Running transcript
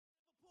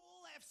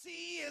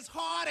is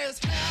hard as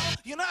hell.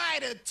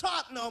 United,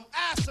 Tottenham,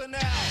 Arsenal.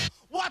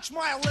 Watch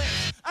my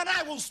lips, and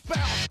I will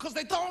spell. Cause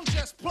they don't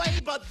just play,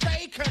 but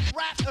they can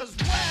rap as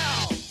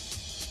well.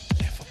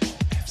 Liverpool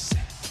FC.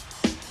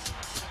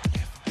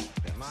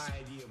 My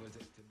idea was to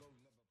go.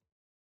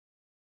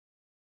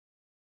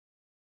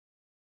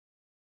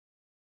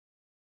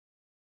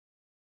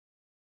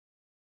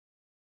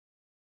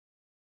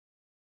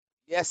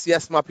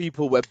 Yes, my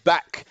people, we're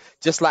back.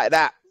 Just like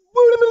that.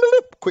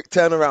 Quick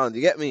turnaround,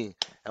 you get me?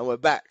 And we're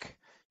back.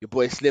 Your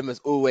boy Slim, as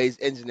always,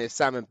 engineer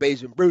Sam and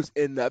Beijing Bruce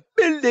in the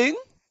building.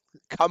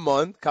 Come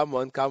on.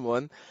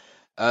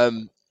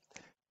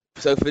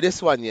 So for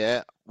this one,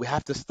 yeah, we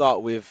have to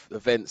start with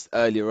events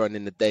earlier on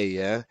in the day,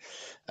 yeah.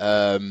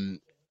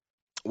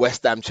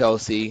 West Ham,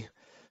 Chelsea.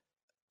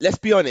 Let's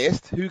be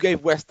honest, who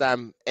gave West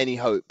Ham any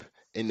hope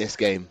in this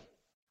game?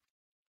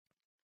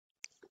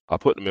 I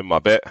put them in my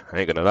bet. I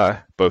ain't gonna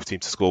lie. Both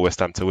teams to score, West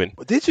Ham to win.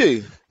 Did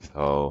you?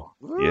 So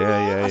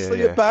yeah. I saw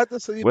you bad.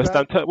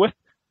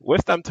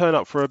 West Ham turn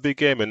up for a big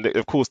game, and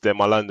of course they're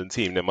my London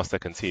team. They're my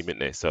second team, isn't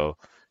they? So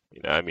you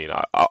know, what I mean,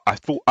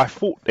 I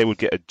thought they would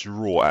get a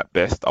draw at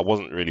best. I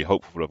wasn't really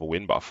hopeful of a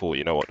win, but I thought,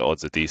 you know what, the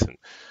odds are decent.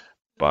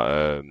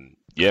 But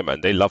yeah, man,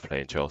 they love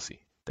playing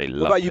Chelsea. They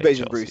love. What about you, playing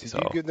Beijing Bruce? Chelsea,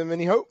 Did you give them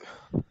any hope?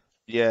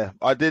 Yeah,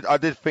 I did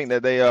think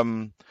that they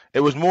it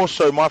was more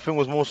so, my thing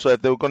was more so,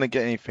 if they were going to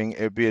get anything,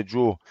 it would be a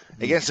draw.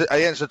 Against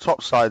the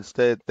top sides,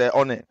 they're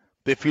on it.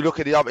 But if you look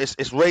at the other,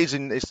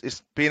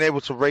 it's being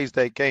able to raise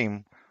their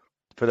game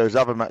for those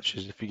other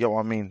matches, if you get what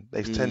I mean.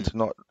 They tend to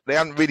not, they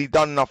haven't really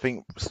done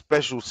nothing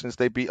special since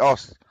they beat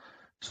us.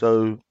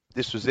 So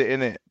this was it,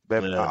 innit?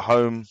 They're at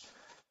home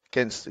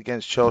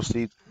against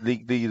Chelsea,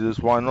 league leaders,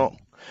 why not?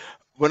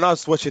 When I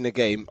was watching the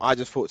game, I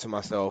just thought to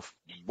myself,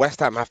 West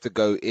Ham have to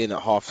go in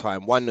at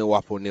half-time, 1-0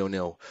 up or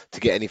 0-0 to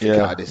get anything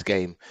out of this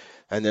game.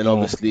 And then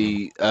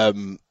obviously,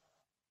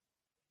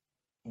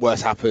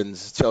 worse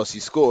happens, Chelsea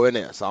score,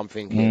 innit? So I'm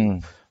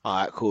thinking, all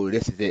right, cool,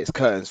 this is it. It's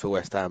curtains for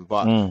West Ham.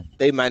 But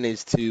they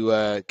managed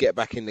to get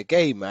back in the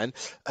game, man.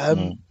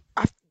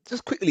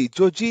 Just quickly,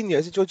 Jorginho,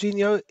 is it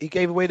Jorginho? He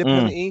gave away the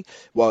penalty.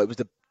 Well, it was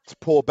the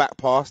poor back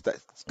pass that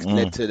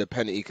led to the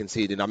penalty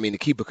conceded. I mean, the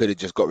keeper could have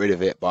just got rid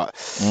of it, but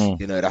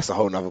you know, that's a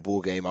whole nother ball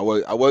game. I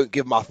won't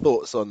give my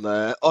thoughts on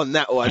that one. You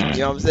know what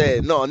I'm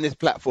saying? Not on this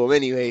platform,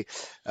 anyway.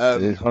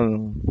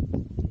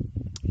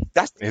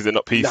 That's Is it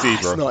not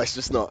PC, bro? No, it's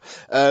just not.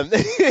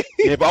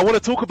 Yeah, but I want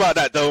to talk about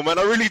that though, man.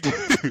 I really do.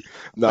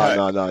 No.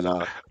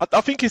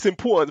 I think it's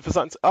important for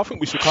something. I think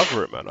we should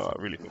cover it, man. I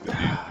really think.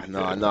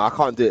 No, I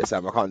can't do it,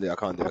 Sam. I can't do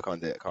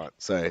it.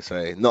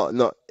 Sorry.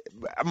 Not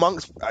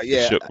amongst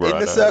Shook, bro, in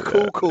the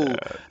circle, cool. Yeah.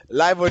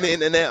 Live on the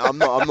internet, I'm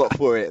not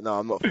for it. No,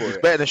 I'm not for it. It's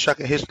better than Shaq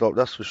at Hislop,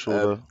 that's for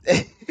sure.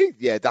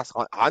 Yeah, that's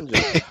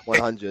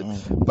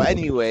 100. But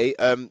anyway,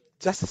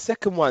 just the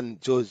second one,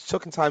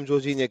 second time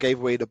Jorginho gave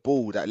away the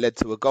ball that led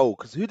to a goal.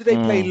 Because who did they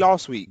play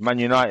last week? Man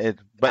United.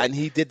 And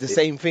he did the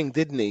same thing,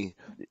 didn't he?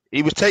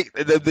 He was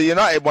the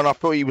United one. I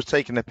thought he was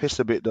taking the piss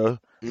a bit though.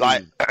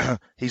 Like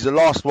he's the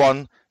last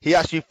one. He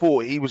actually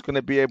thought he was going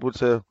to be able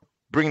to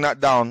bring that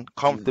down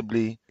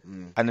comfortably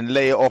and then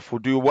lay it off or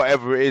do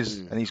whatever it is.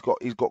 And he's got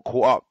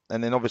caught up.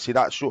 And then obviously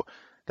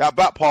that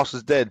back pass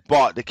is dead,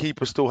 but the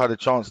keeper still had a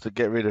chance to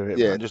get rid of it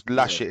and just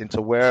lash it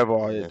into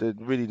wherever. It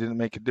really didn't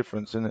make a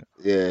difference, innit?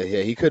 Yeah,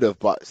 he could have,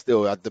 but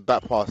still, the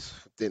back pass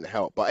didn't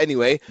help. But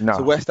anyway,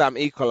 so West Ham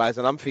equalised,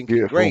 and I'm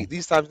thinking, great.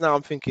 These times now,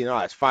 I'm thinking,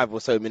 it's 5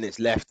 or so minutes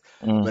left.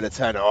 I'm going to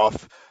turn it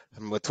off.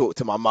 I'm going to talk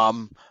to my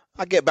mum.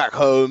 I get back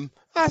home.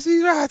 I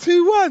see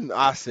 2-1.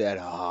 I said,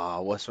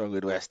 what's wrong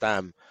with West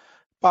Ham?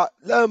 But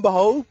lo and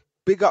behold,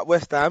 big up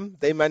West Ham.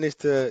 They managed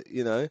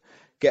to,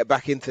 get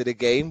back into the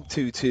game,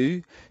 2-2.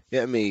 You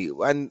get me?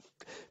 And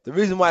the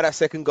reason why that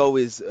second goal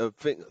is,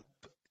 we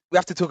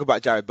have to talk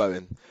about Jared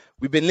Bowen.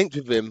 We've been linked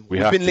with him.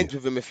 We've been linked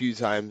with him a few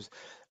times.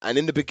 And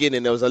in the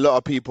beginning, there was a lot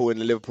of people in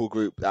the Liverpool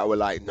group that were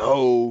like,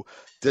 no,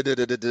 I'm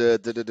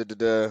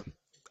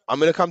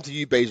going to come to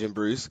you, Beijing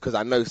Bruce, because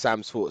I know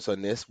Sam's thoughts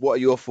on this. What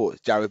are your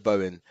thoughts, Jared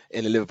Bowen,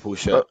 in the Liverpool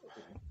shirt?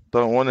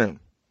 Don't want him.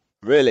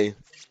 Really?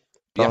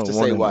 You have to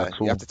say why.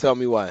 You have to tell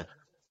me why.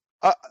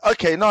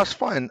 Okay, no, it's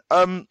fine.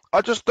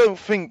 I just don't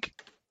think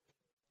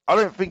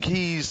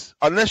he's,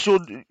 unless you're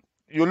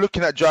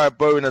looking at Jared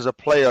Bowen as a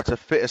player to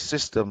fit a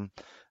system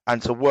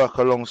and to work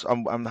along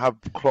and have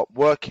Klopp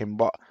working.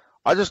 But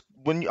I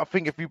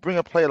think if you bring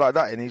a player like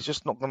that in, he's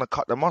just not going to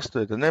cut the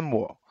mustard. And then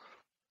what?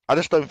 I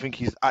just don't think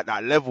he's at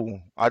that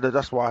level.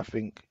 That's why I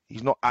think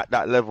he's not at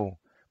that level.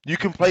 You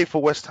can play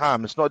for West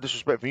Ham. It's not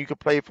disrespectful. You can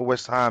play for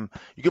West Ham.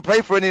 You can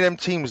play for any of them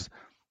teams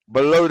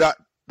below that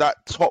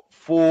top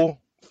 4,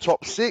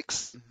 top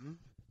 6.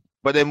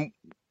 But then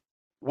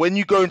when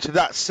you go into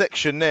that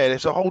section there,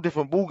 it's a whole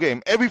different ball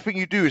game. Everything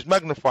you do is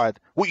magnified.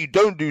 What you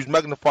don't do is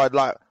magnified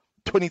like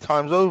 20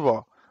 times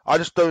over. I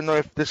just don't know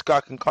if this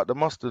guy can cut the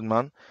mustard,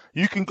 man.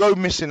 You can go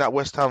missing at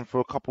West Ham for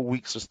a couple of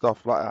weeks and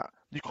stuff like that.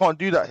 You can't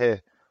do that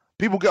here.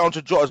 People get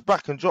onto Jota's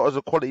back, and Jota's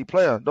a quality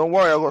player. Don't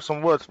worry, I've got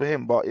some words for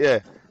him. But yeah,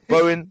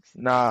 Bowen,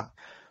 nah,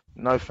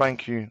 no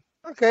thank you.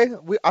 Okay,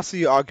 I see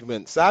your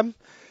argument. Sam?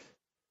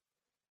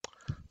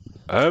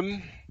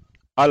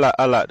 I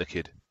like the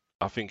kid.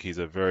 I think he's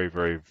a very,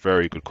 very,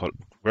 very good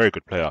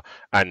player.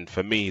 And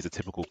for me, he's a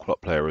typical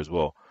Klopp player as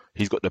well.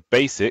 He's got the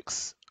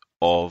basics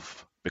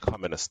of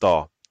becoming a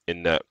star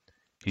in that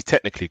he's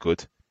technically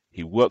good.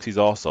 He works his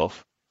arse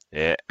off,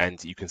 yeah,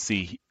 and you can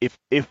see if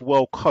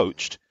well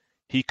coached,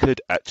 he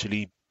could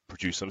actually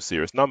produce some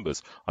serious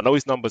numbers. I know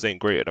his numbers ain't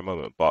great at the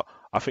moment, but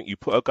I think you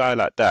put a guy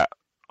like that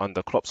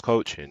under Klopp's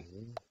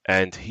coaching,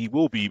 and he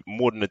will be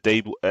more than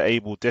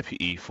able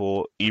deputy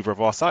for either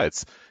of our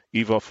sides,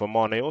 either for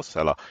Mane or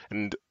Salah.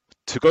 And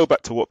to go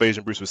back to what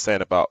Beijing Bruce was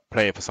saying about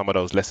playing for some of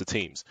those lesser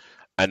teams,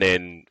 and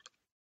then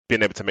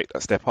being able to make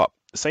that step up,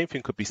 the same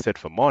thing could be said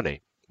for Mane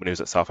when he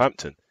was at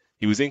Southampton.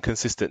 He was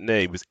inconsistent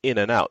there, he was in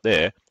and out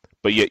there,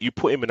 but yet you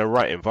put him in the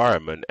right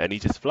environment and he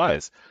just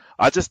flies.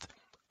 I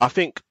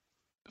think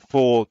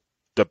for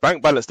the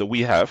bank balance that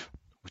we have,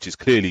 which is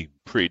clearly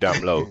pretty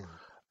damn low,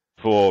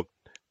 for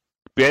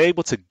being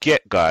able to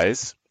get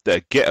guys that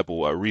are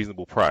gettable at a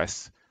reasonable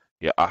price,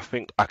 yeah, I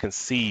think I can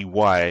see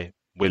why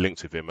we're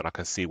linked with him, and I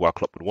can see why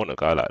Klopp would want a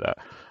guy like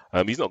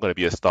that. He's not going to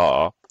be a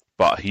starter,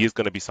 but he is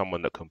going to be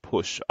someone that can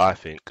push, I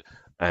think,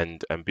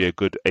 and be a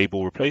good,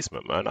 able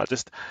replacement, man. I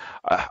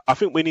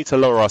think we need to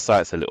lower our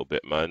sights a little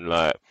bit, man.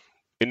 Like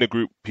in the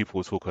group, people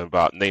were talking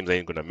about names I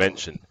ain't going to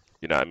mention.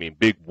 You know what I mean?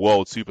 Big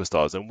world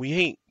superstars, and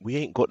we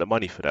ain't got the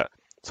money for that.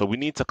 So we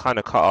need to kind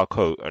of cut our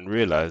coat and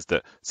realize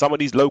that some of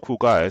these local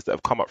guys that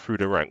have come up through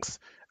the ranks,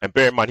 and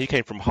bear in mind he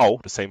came from Hull,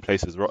 the same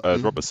place as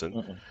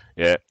Robertson.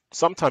 Yeah,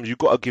 sometimes you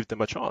got to give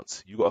them a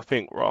chance. You got to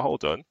think, right,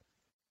 hold on,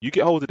 you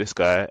get hold of this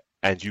guy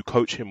and you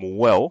coach him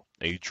well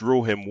and you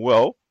drill him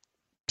well,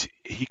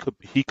 he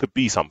could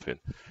be something.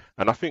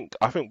 And I think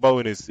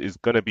Bowen is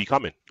going to be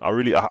coming. I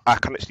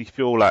can actually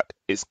feel like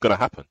it's going to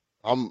happen.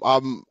 I'm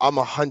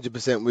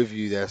 100% with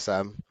you there,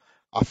 Sam.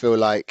 I feel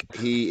like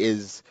he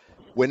is.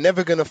 We're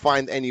never going to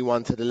find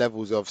anyone to the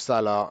levels of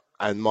Salah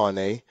and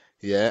Mane,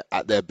 yeah,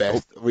 at their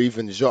best, or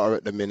even Jota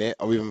at the minute,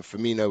 or even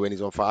Firmino when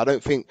he's on fire. I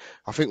think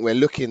we're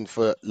looking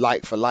for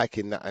like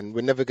in that, and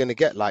we're never going to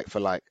get like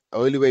for like. The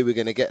only way we're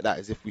going to get that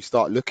is if we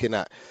start looking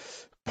at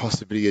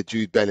possibly a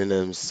Jude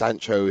Bellingham,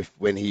 Sancho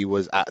when he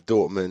was at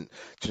Dortmund.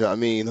 Do you know what I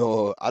mean?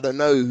 Or I don't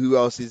know who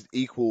else is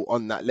equal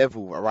on that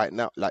level right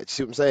now. Like,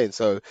 see what I'm saying?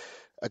 So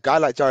a guy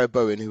like Jarrod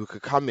Bowen who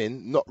could come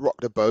in, not rock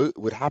the boat,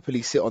 would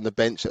happily sit on the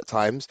bench at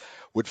times,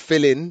 would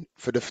fill in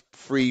for the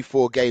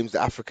 3-4 games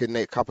the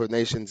African Cup of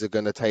Nations are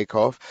going to take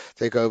over.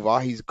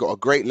 He's got a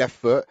great left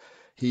foot.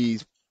 The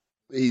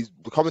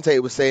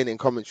commentator was saying in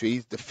commentary,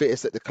 he's the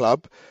fittest at the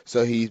club.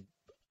 So he's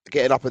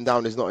getting up and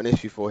down is not an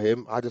issue for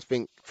him. I just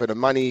think for the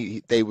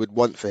money they would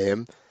want for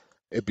him,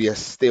 it'd be a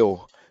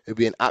steal. It'd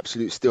be an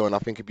absolute steal, and I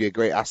think it'd be a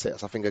great asset.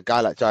 So I think a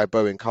guy like Jarrod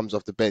Bowen comes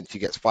off the bench, he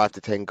gets 5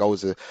 to 10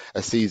 goals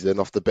a season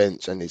off the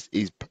bench, and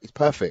he's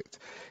perfect.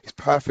 He's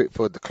perfect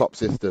for the Klopp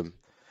system.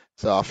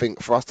 So I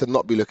think for us to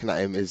not be looking at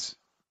him is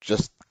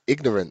just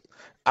ignorant,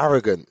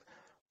 arrogant.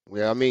 You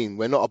know what I mean?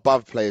 We're not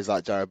above players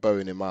like Jarrod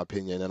Bowen, in my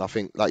opinion. And I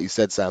think, like you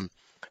said, Sam,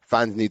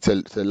 fans need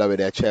to lower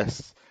their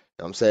chests.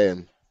 You know what I'm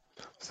saying?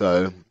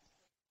 So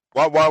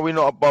why are we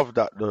not above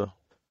that though?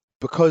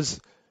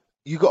 Because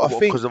you got to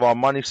think because of our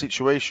money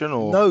situation,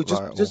 or no,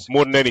 just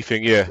more than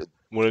anything, yeah.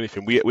 More than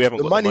anything, we haven't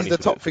got the money. Money's the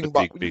top thing,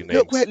 but big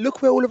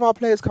look where all of our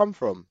players come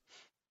from.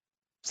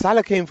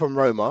 Salah came from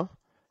Roma,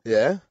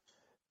 yeah.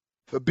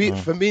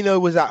 Firmino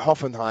was at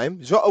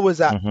Hoffenheim. Jota was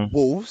at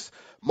Wolves.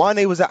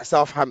 Mane was at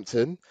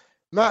Southampton.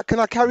 Matt, can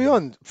I carry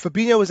on?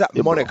 Fabinho was at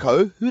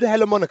Monaco. Who the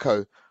hell are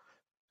Monaco?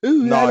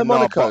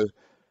 Monaco?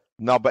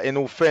 No, but in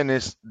all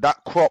fairness,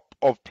 that crop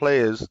of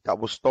players that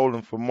was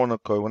stolen from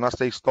Monaco, when I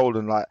say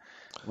stolen, like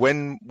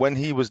when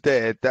he was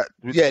there,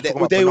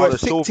 they were a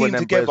sick team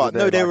together.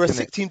 No, they were a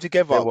sick team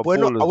together. We're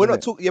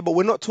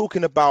not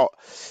talking about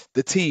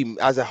the team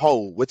as a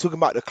whole. We're talking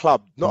about the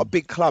club, not a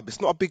big club. It's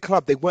not a big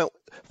club.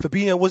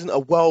 Fabinho wasn't a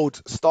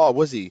world star,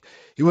 was he?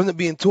 He wasn't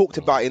being talked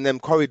about in them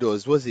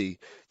corridors, was he?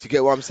 Do you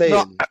get what I'm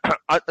saying?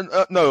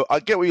 No, I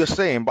get what you're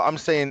saying, but I'm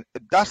saying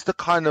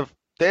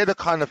they're the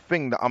kind of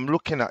thing that I'm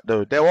looking at,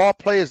 though. There are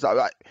players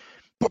that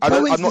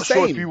I'm not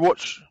sure if you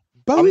watch.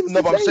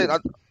 I'm saying,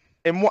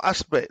 in what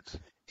aspect?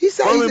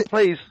 Bowen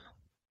plays.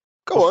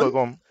 Go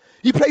on.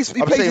 He plays in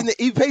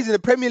the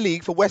Premier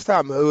League for West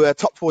Ham, who are a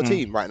top 4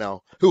 team right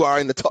now. Who are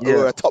in the top? Who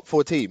are a top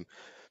 4 team.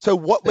 So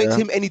what makes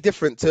him any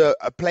different to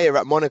a player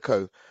at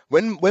Monaco?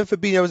 When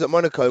Fabinho was at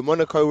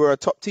Monaco were a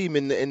top team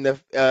in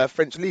the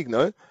French league,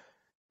 no?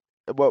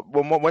 Well,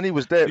 when he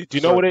was there, do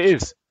you know what it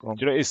is? Do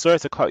you know what it is? Sorry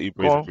to cut you,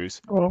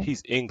 Bruce.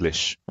 He's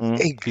English.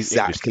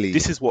 Exactly.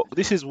 This is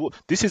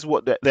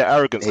what their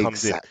arrogance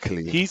comes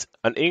in. He's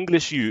an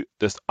English youth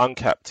that's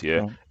uncapped.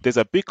 Yeah. There's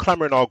a big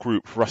clamour in our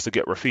group for us to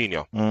get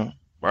Rafinha.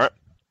 Right.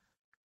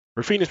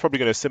 Rafinha's probably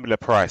going to a similar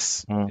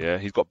price. Yeah.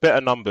 He's got better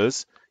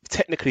numbers.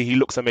 Technically, he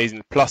looks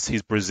amazing. Plus,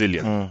 he's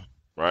Brazilian.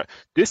 Right.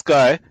 This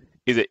guy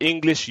is an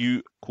English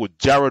youth called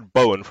Jarrod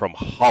Bowen from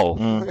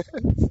Hull.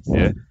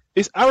 Yeah.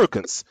 It's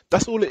arrogance.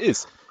 That's all it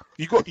is.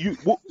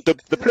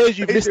 the players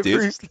you've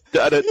listed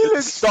that are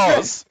the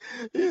stars.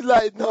 He's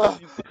like, no,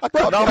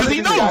 because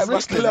he knows.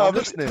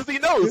 Because he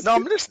knows. No,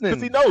 I'm listening.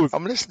 Because he knows.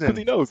 I'm listening. Because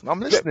he knows. I'm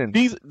listening.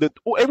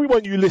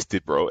 Everyone you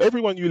listed, bro.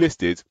 Everyone you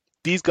listed.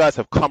 These guys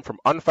have come from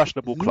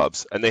unfashionable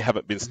clubs and they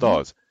haven't been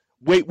stars.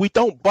 We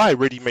don't buy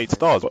ready-made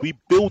stars. We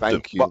build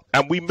them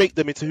and we make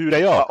them into who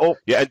they are. And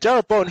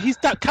Jarrod Bowen, he's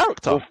that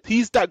character.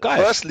 He's that guy.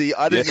 Firstly,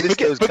 I didn't list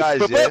those guys.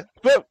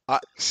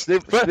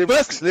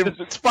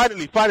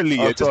 Finally,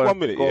 just 1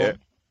 minute. Yeah.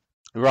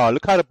 Right,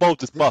 look how the ball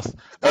just bust.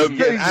 I'm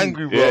getting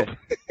angry, bro.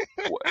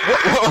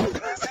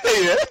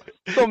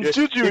 Some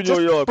juju in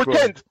your yard, bro.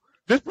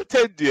 Just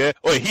pretend,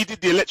 he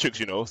did the electrics,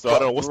 so I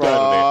don't know what's going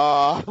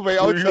on there. Wait,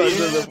 hold on. This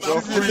is a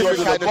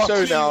different kind of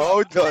show now.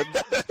 Hold on.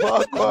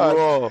 Fuck,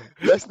 man.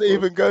 Let's not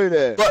even go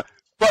there. But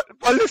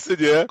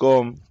listen, go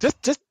on.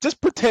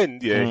 Just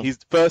pretend, his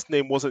first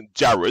name wasn't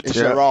Jarrod. It's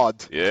Gerard.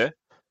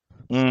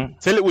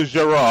 Tell it was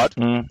Gerard,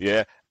 and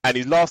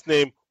his last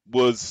name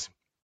was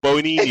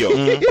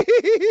Boninho.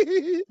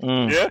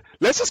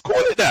 Let's just call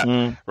it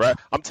that, right?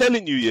 I'm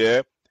telling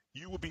you,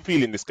 you would be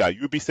feeling this guy.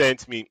 You would be saying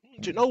to me,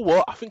 do you know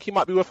what? I think he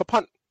might be worth a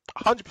punt.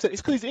 100%. It's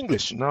because he's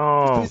English.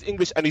 No. It's because he's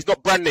English and he's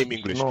not brand name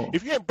English. No.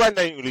 If you ain't brand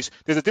name English,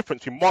 there's a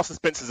difference between Marks and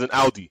Spencer's and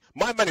Aldi.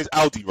 My man is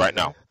Aldi right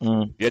now.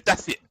 Yeah,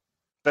 that's it.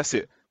 That's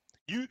it.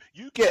 You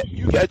get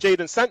a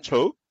Jadon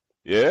Sancho,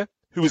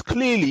 who is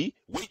clearly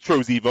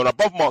Waitrose even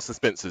above Marks and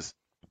Spencer's.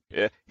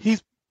 Yeah,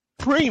 he's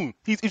prime.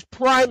 He's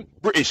prime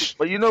British.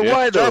 But you know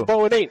why though? Jarrod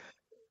Bowen ain't.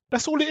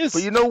 That's all it is.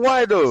 But you know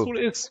why though? That's all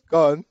it is.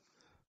 Go on.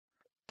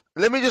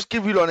 Let me just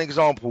give you an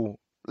example.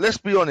 Let's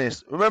be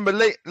honest. Remember,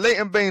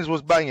 Leighton Baines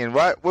was banging,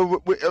 right?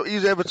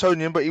 He's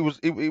Evertonian, but he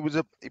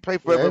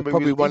played for Everton.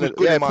 Probably one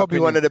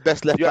of the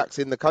best left backs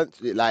in the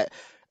country, like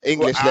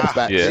English left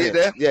backs.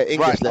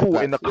 English left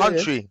back in the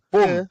country.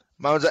 Boom,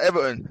 man was at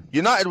Everton.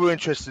 United were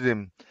interested in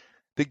him.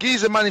 The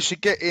geezer managed to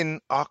get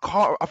in. I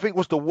think it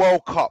was the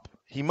World Cup.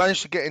 He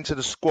managed to get into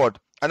the squad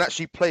and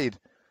actually played.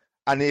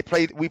 And he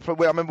played. I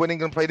remember when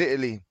England played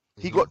Italy.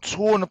 He got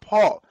torn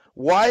apart.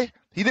 Why?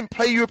 He didn't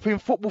play European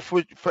football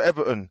for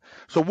Everton.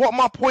 So what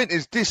my point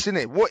is this,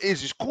 innit? What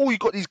is, it's cool you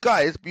got these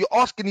guys, but you're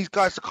asking these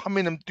guys to come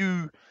in and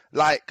do,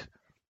 like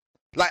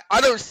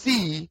I don't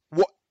see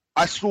what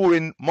I saw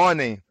in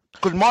Mane.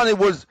 Because Mane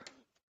was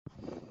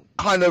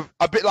kind of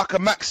a bit like a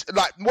Max,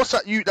 like, what's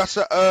that? That's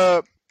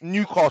a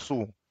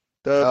Newcastle.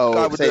 The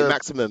guy with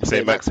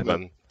Saint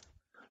Maximin.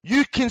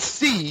 You can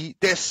see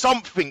there's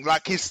something,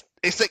 like, it's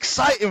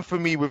exciting for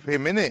me with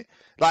him, innit?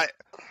 Like,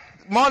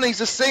 Mane's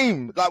the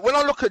same. Like, when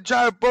I look at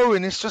Jarrod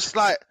Bowen, it's just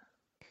like,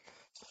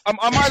 am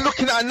I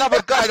looking at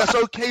another guy that's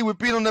okay with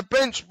being on the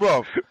bench,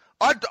 bro?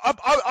 I'm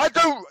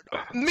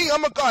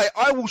a guy,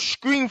 I will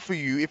scream for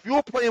you. If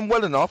you're playing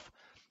well enough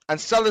and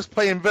Salah's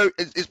playing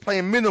is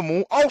playing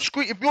minimal, I'll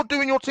scream. If you're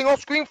doing your thing, I'll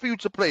scream for you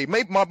to play.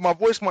 Maybe my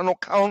voice might not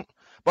count,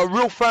 but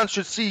real fans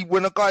should see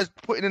when a guy's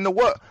putting in the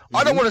work. Mm-hmm.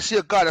 I don't want to see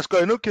a guy that's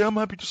going, okay, I'm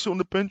happy to sit on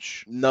the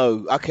bench.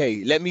 No,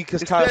 okay, let me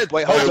just clarify.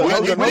 Wait, hold on.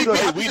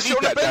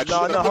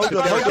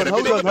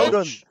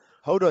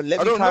 Hold on.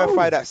 Let me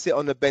clarify that sit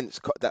on the bench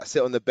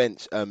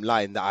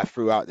line that I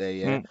threw out there.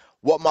 Yeah.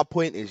 What my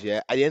point is,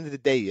 at the end of the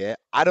day,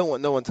 I don't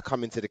want no one to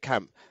come into the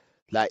camp.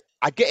 Like,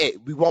 I get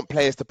it. We want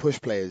players to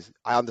push players.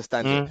 I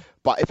understand it.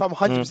 But if I'm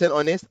 100%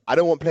 honest, I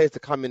don't want players to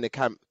come in the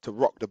camp to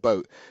rock the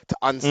boat, to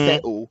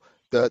unsettle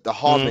the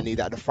harmony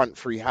that the front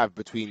three have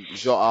between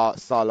Jota,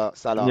 Salah,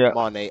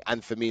 Mane,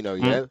 and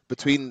Firmino,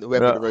 between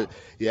whoever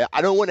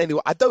I don't want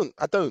anyone. I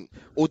don't.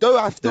 Although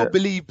I still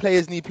believe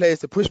players need players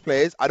to push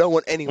players, I don't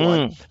want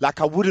anyone. Like,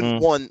 I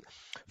wouldn't want,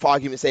 for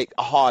argument's sake,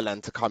 a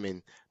Haaland to come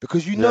in,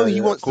 because he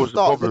wants to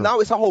start. But now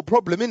it's a whole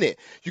problem, innit?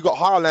 You got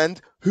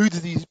Haaland. Who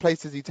does he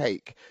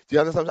take? Do you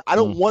understand? I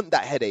don't want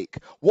that headache.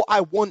 What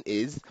I want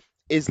is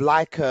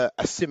like a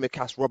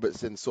Tsimikas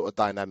Robertson sort of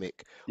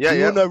dynamic.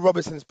 We all know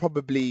Robertson's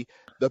probably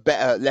the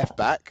better left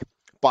back,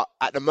 but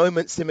at the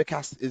moment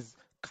Tsimikas is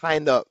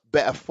kind of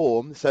better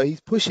form, so he's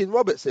pushing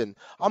Robertson.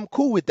 I'm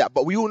cool with that,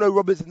 but we all know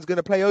Robertson's going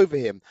to play over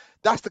him.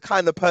 That's the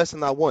kind of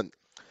person I want.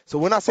 So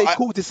when I say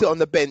cool to sit on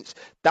the bench,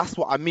 that's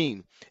what I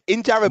mean.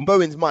 In Jarrod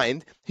Bowen's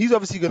mind, he's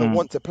obviously going to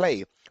want to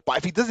play. But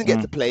if he doesn't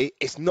get to play,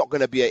 it's not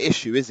going to be an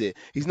issue, is it?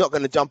 He's not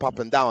going to jump up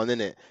and down,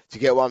 innit? Do you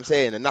get what I'm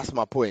saying? And that's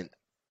my point.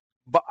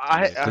 But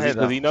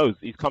because he knows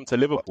he's come to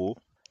Liverpool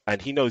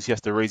and he knows he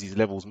has to raise his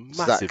levels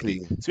massively.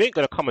 Exactly. So he ain't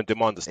going to come and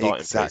demand the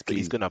starting place, but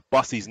he's going to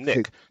bust his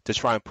neck to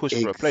try and push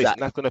for a place,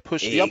 and that's going to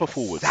push the other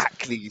forwards.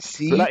 Exactly.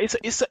 See, so, like,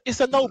 it's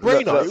a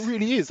no-brainer. It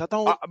really is.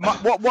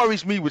 What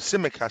worries me with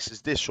Tsimikas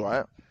is this,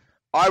 right?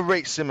 I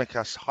rate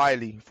Tsimikas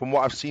highly from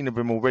what I've seen of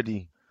him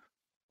already,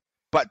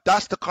 but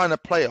that's the kind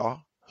of player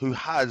who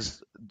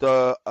has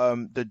the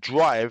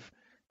drive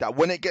that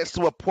when it gets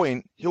to a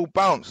point, he'll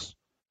bounce.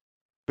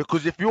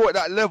 Because if you're at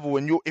that level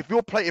and if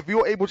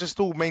you're able to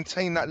still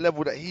maintain that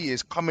level that he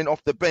is coming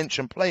off the bench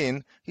and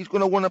playing, he's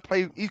gonna want to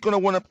play. He's gonna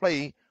want to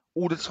play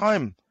all the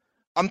time.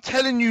 I'm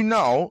telling you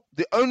now,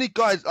 the only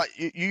guys like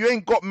you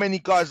ain't got many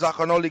guys like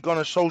an Ole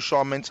Gunnar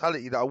Solskjaer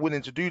mentality that are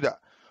willing to do that.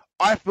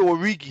 I feel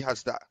Origi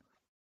has that.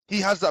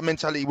 he has that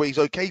mentality where he's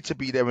okay to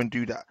be there and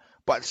do that.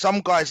 But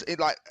some guys,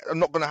 are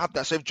not going to have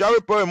that. So if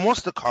Jarrod Bowen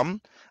wants to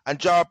come and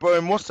Jarrod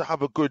Bowen wants to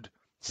have a good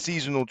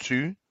season or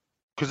two,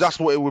 because that's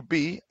what it would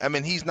be, I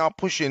mean, he's now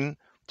pushing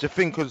to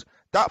think, because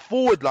that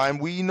forward line,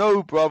 we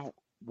know, bruv,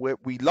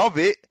 we love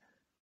it,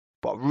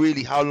 but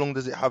really, how long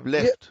does it have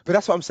left? Yeah, but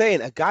that's what I'm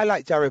saying. A guy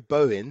like Jarrod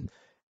Bowen,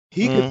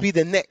 he could be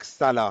the next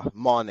Salah,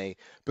 Mane,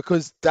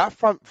 because that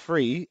front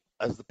three,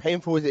 as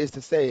painful as it is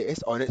to say,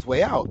 it's on its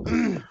way out.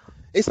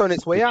 It's on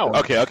its way out.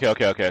 Okay. I can't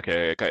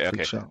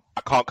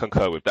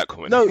concur with that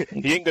comment. No,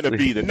 he ain't gonna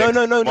be the no,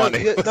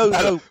 next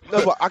no.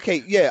 But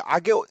okay, yeah,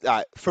 I get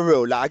for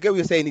real. Like, I get what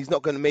you're saying. He's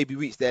not gonna maybe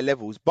reach their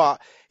levels, but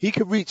he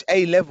could reach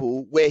a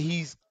level where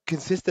he's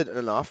consistent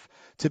enough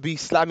to be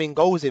slamming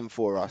goals in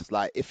for us.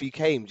 Like, if he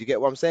came, do you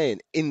get what I'm saying?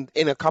 In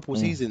a couple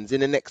seasons,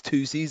 in the next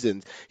 2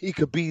 seasons, he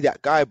could be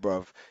that guy,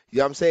 bruv. You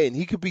know what I'm saying?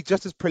 He could be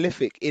just as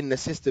prolific in the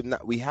system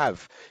that we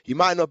have. He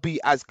might not be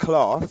as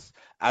class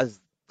as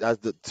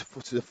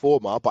the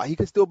former, but he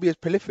can still be as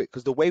prolific,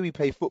 because the way we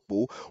play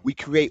football, we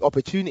create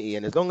opportunity,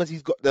 and as long as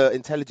he's got the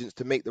intelligence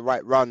to make the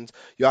right runs,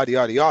 yada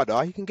yada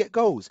yada, he can get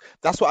goals.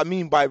 That's what I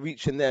mean by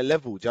reaching their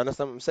level. Do you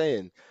understand what I'm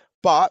saying?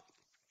 But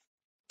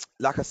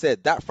like I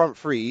said, that front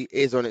three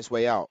is on its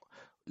way out.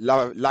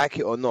 Like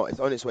it or not, it's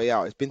on its way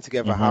out. It's been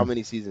together how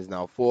many seasons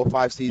now? 4 or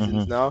 5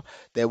 seasons now.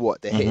 They're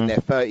hitting their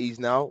 30s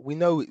now. We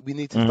know we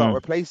need to start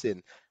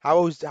replacing. How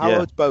old's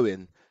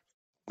Bowen?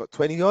 Got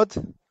 20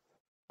 odd?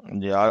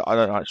 Yeah, I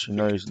don't actually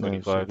know his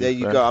name. There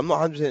you go. I'm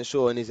not 100%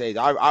 sure on his age.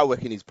 I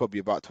reckon he's probably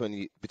about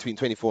between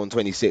 24 and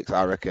 26,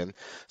 I reckon.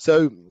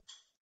 So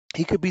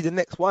he could be the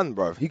next one,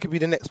 bro. He could be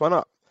the next one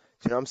up.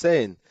 Do you know what I'm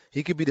saying?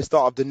 He could be the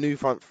start of the new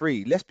front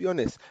three. Let's be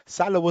honest.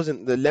 Salah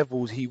wasn't the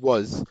levels he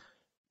was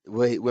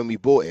when we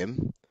bought him.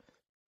 Do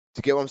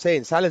you get what I'm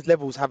saying? Salah's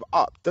levels have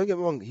up. Don't get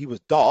me wrong. He was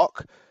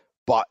dark,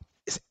 but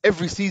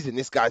every season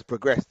this guy's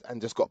progressed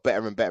and just got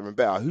better and better and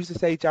better. Who's to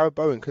say Jarrod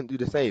Bowen couldn't do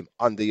the same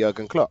under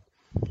Jurgen Klopp?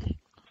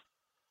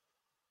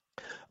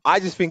 I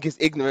just think it's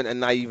ignorant and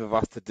naive of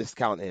us to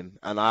discount him.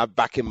 And I'm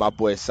backing my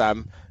boy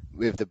Sam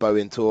with the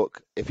Bowen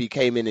talk. If he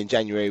came in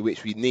January,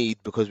 which we need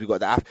because we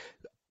got that,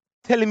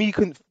 tell him he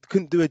couldn't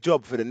do a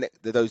job for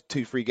those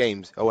 2-3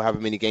 games, or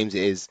however many games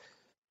it is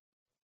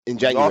in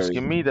January. You're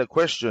asking me the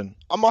question.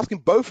 I'm asking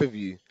both of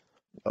you.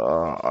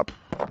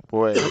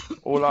 Boy,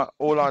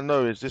 all I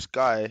know is this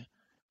guy,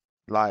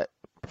 like,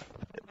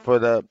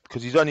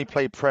 because he's only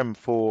played Prem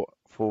for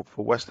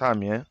West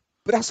Ham, yeah.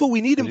 But that's all we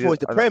need him for, is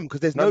the Prem,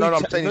 because there's no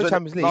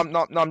Champions League.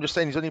 No, I'm just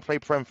saying he's only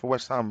played Prem for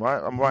West Ham, right?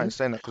 I'm right in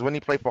saying that, because when he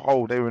played for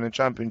Hull, they were in the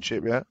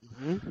Championship, yeah.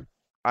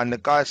 And the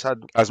guys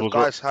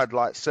had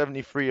like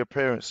 73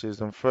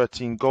 appearances and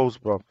 13 goals,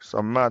 bro. That's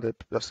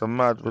a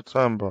mad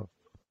return, bro.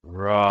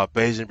 Rah,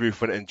 Beijing Brew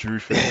went and drew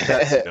for the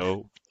Cats, you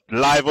know.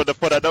 Live on the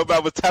pod, I know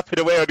man was tapping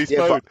away on his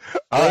phone.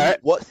 All right.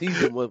 What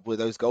season were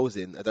those goals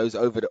in? Are those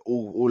over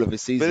all of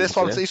his seasons? But that's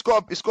what I'm saying.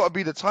 It's got to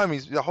be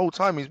the whole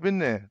time he's been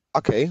there.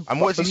 Okay. And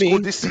what has he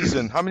scored this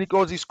season? How many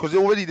goals because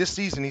already this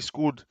season he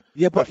scored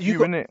a few,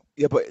 innit?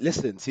 Yeah, but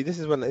listen, see, this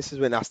is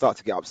when I start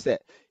to get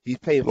upset. He's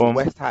playing for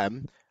West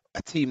Ham,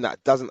 a team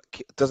that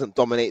doesn't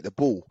dominate the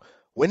ball.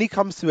 When he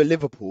comes to a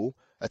Liverpool,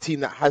 a team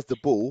that has the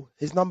ball,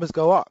 his numbers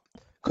go up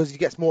because he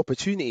gets more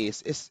opportunity.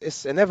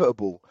 It's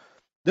inevitable.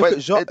 Look at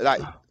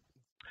Jota,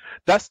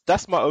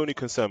 That's my only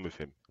concern with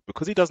him,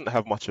 because he doesn't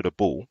have much of the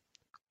ball.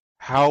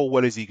 How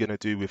well is he going to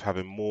do with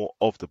having more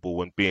of the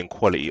ball and being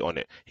quality on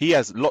it? He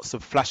has lots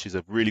of flashes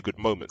of really good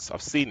moments.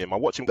 I've seen him. I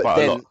watch him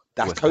quite a lot.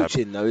 That's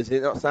coaching, though, is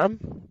it not, Sam?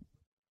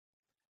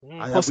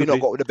 Have we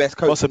not got the best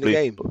coach in the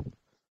game?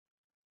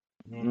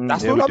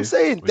 That's all I'm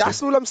saying.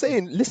 That's all I'm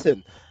saying.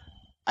 Listen,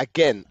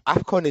 again,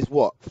 AFCON is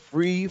what,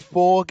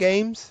 3-4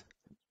 games?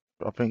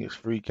 I think it's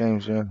 3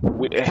 games, yeah.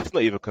 It's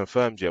not even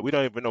confirmed yet. We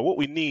don't even know. What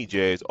we need,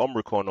 is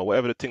Omicron or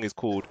whatever the thing is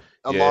called,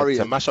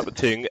 to mash up the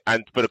thing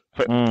and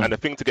and the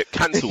thing to get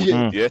cancelled.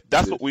 Yeah,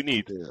 that's what we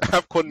need.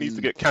 AFCON needs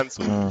to get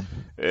cancelled.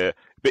 Yeah,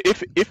 but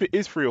if it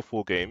is 3 or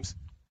 4 games,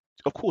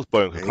 of course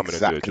Bowen can come in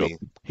and do a job.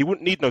 He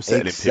wouldn't need no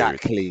settling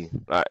period.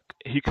 Like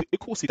of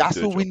course he. That's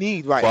all we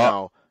need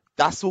now.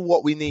 That's all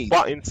what we need.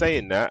 But in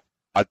saying that,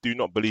 I do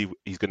not believe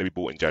he's going to be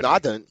bought in January. No, I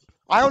don't.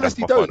 I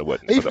honestly don't.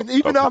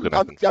 Even though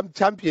I'm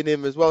championing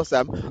him as well,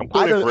 Sam. I'm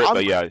calling for it,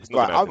 but yeah, it's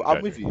not going to happen.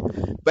 I'm with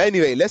you. But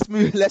anyway, let's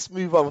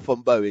move on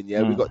from Bowen.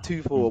 Yeah, we've got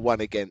 2 for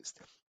 1 against.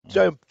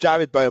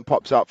 Jarrod Bowen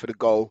pops up for the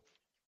goal.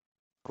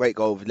 Great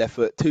goal with left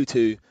foot.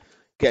 2-2.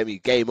 Get me,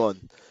 game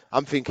on.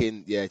 I'm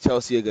thinking,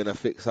 Chelsea are gonna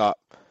fix up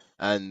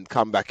and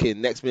come back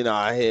in. Next minute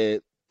I hear,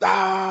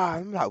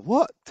 I'm like,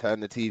 what? Turn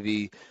the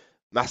TV.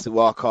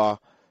 Masuaku,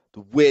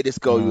 the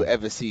weirdest goal you'll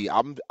ever see.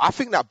 I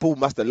think that ball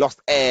must have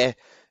lost air.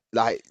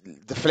 Like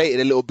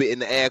deflated a little bit in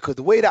the air, because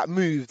the way that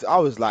moved, I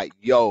was like,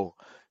 yo,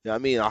 you know what I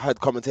mean? I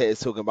heard commentators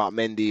talking about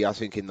Mendy. I was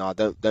thinking, no,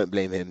 don't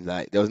blame him.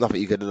 Like, there was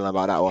nothing you could have done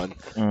about that one.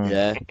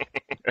 Yeah.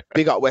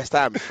 Big up West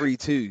Ham,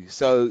 3-2.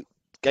 So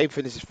game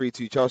finishes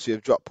 3-2. Chelsea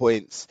have dropped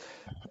points.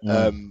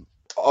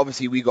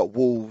 Obviously we got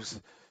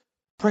Wolves.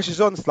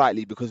 Pressure's on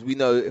slightly, because we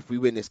know if we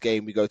win this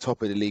game, we go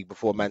top of the league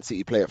before Man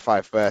City play at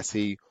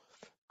 5:30.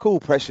 cool,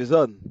 pressure's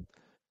on.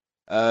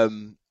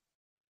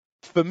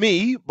 For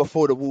me,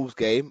 before the Wolves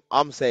game,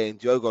 I'm saying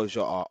Diogo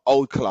Jota,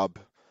 old club,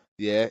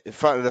 yeah, in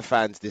front of the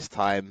fans this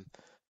time,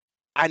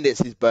 and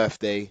it's his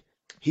birthday.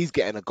 He's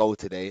getting a goal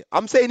today.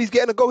 I'm saying he's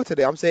getting a goal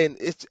today. I'm saying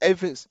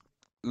everything's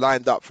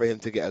lined up for him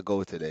to get a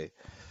goal today.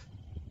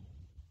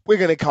 We're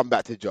gonna come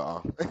back to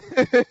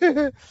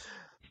Jota.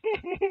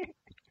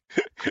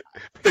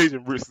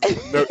 Asian Bruce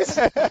notes.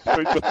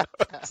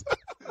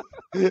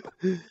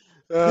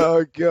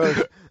 Oh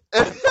gosh.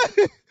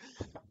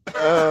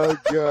 Oh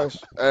gosh.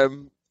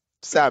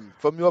 Sam,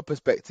 from your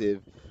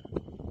perspective,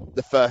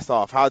 the first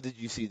half, how did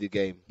you see the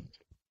game?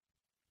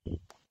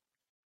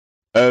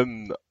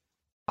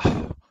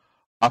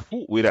 I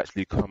thought we'd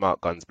actually come out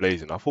guns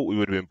blazing. I thought we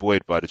would have been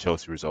buoyed by the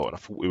Chelsea result, and I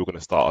thought we were going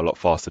to start a lot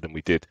faster than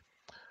we did.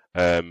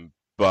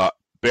 But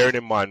bearing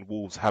in mind,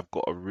 Wolves have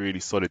got a really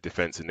solid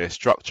defence in their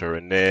structure,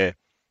 and they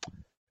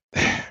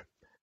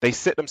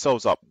set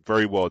themselves up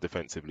very well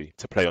defensively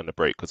to play on the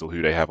break because of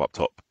who they have up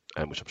top,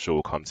 which I'm sure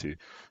we'll come to.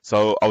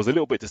 So I was a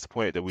little bit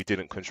disappointed that we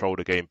didn't control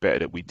the game better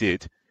than we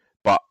did,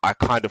 but I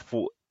kind of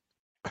thought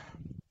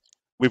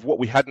with what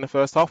we had in the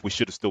first half, we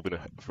should have still been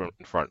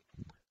in front.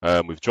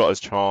 With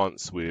Jota's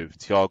chance, with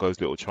Thiago's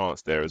little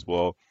chance there as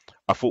well.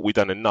 I thought we'd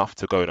done enough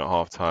to go in at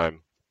half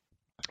time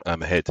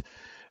ahead.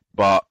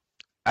 But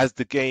as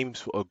the game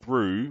sort of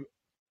grew,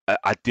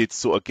 I did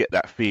sort of get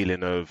that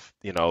feeling of,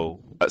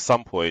 at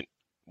some point,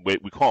 we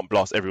can't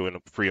blast everyone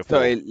 3 or 4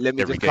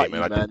 every game.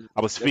 Man.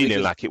 I was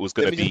feeling like it was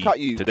going to be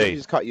today. Let me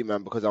just cut you,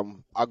 man, because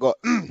I got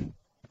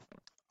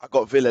I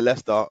got Villa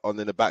Leicester on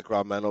in the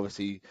background, man.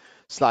 Obviously,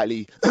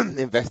 slightly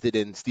invested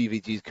in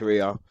Stevie G's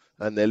career,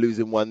 and they're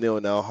losing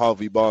 1-0 now.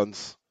 Harvey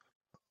Barnes,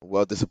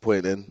 well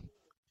disappointing.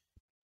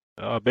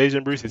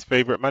 Bayesian Bruce's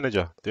favourite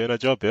manager, doing a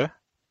job, yeah.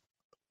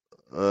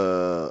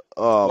 Man.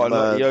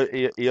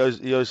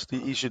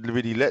 He should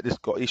really let this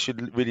go. He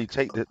should really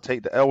take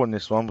the L on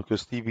this one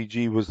because Stevie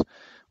G was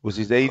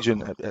his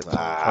agent at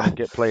trying to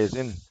get players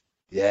in.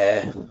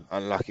 Yeah,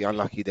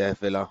 unlucky there,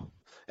 Villa.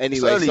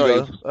 Anyway,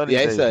 sorry.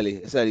 It's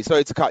early.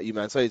 Sorry to cut you,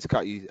 man.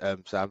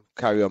 Sam.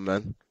 Carry on,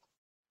 man.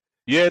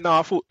 Yeah, no,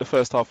 I thought the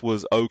first half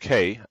was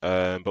okay,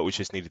 but we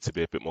just needed to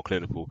be a bit more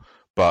clinical.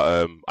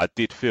 But I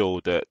did feel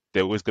that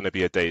there was going to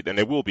be a day, and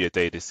there will be a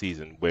day this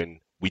season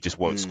when we just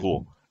won't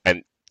score.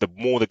 And the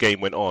more the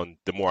game went on,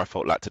 the more I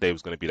felt like today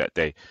was going to be that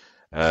day.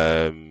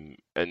 And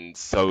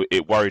so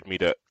it worried me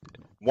that,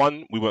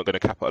 one, we weren't going to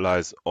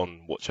capitalise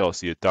on what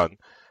Chelsea had done,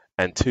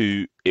 and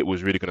two, it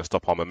was really going to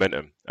stop our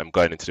momentum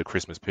going into the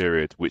Christmas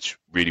period, which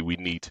really we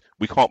need.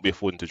 We can't be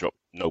affording to drop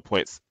no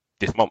points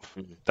this month.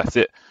 That's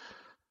it.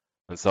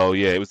 And so,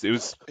 yeah, it was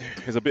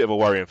a bit of a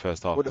worrying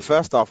first half. Well, the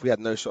first half, we had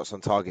no shots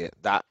on target.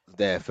 That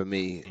there, for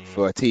me,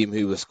 for a team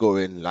who was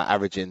scoring, like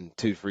averaging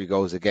 2-3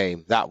 goals a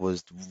game, that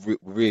was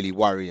really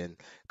worrying.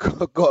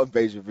 Go on,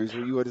 Benjamin Bruce,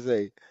 what you want to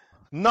say?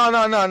 No.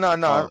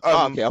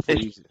 Okay, I thought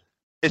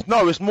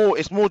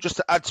It's more just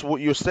to add to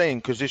what you're saying,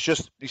 because it's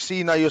just, you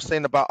see now you're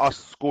saying about us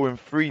scoring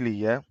freely,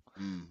 yeah?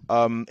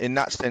 In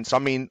that sense, I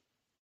mean,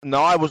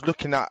 now I was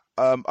looking at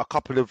a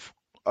couple of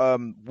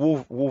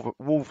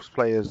Wolves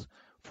players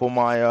for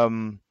my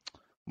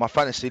my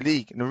fantasy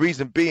league, and the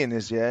reason being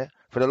is, yeah,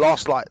 for the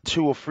last like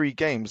 2 or 3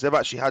 games, they've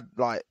actually had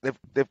like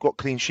they've got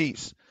clean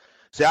sheets.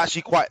 So they're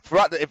actually quite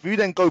throughout. If you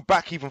then go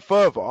back even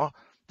further,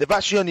 they've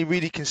actually only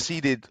really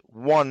conceded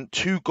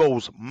 1-2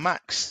 goals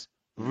max,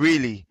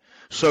 really.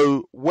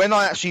 So when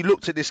I actually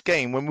looked at this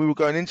game, when we were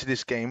going into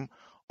this game,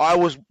 I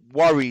was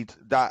worried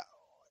that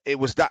it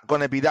was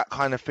going to be that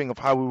kind of thing of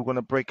how we were going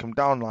to break them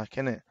down, like,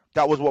 innit?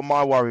 That was what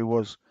my worry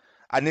was.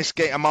 And this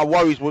game, and my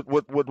worries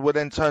would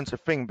then turn to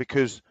thing,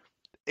 because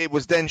it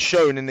was then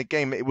shown in the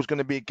game that it was going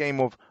to be a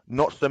game of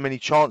not so many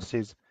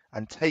chances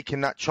and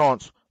taking that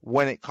chance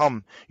when it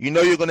come. You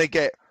know you're going to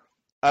get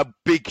a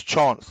big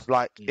chance,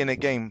 like in a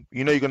game.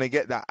 You know you're going to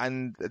get that,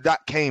 and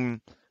that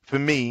came for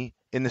me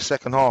in the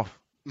second half.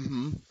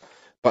 Mm-hmm.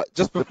 But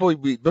just before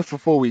we,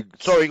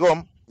 sorry, go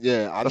on.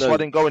 Yeah, that's why I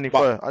didn't go any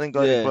further. Any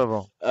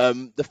further.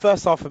 The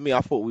first half for me,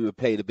 I thought we were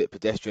playing a bit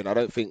pedestrian. I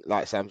don't think,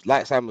 like Sam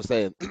was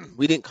saying,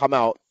 we didn't come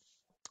out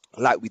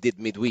like we did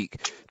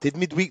midweek. Did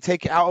midweek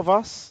take it out of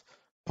us?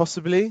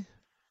 Possibly.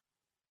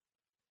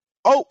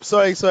 Oh,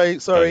 sorry.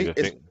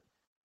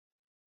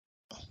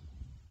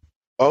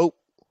 Oh,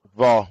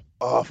 VAR.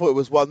 Oh, I thought it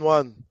was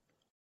 1-1.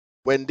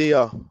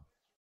 Buendia.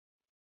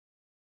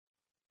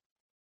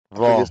 I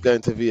think it's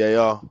going to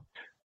VAR.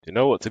 You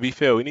know what? To be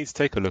fair, we need to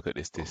take a look at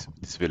this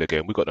Villa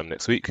game. We got them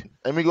next week.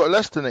 And we got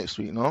Leicester next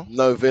week, no?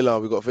 No, Villa.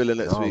 We got Villa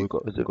next week. We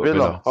got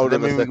Villa. Hold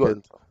on a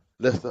second.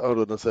 Leicester. Hold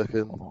on a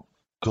second. Oh,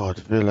 God,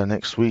 Villa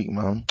next week,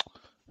 man.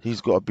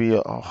 He's got to be.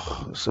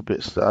 It's a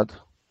bit sad.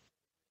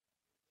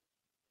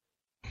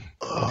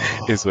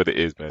 It's what it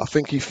is, man. I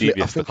think he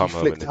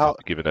flicked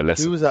out. Given a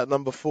lesson. Who was that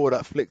number 4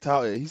 that flicked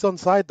out? He's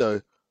onside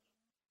though.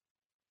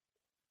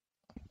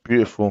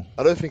 Beautiful.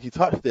 I don't think he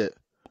touched it.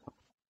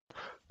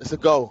 It's a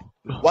goal.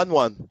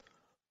 1-1.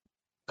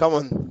 Come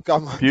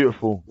on.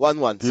 Beautiful.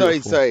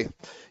 1-1. Sorry.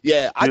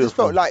 Yeah, I just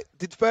felt like,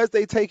 did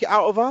Thursday take it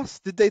out of us?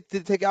 Did they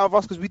take it out of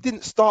us? Because we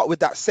didn't start with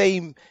that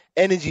same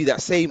energy,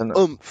 that same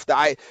oomph that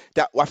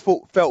I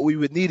felt we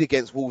would need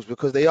against Wolves,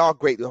 because they are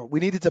great. We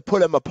needed to pull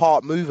them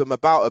apart, move them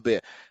about a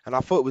bit, and I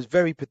thought it was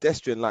very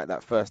pedestrian like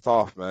that first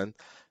half, man.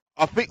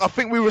 I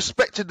think we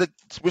respected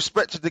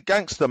the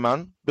gangster,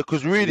 man,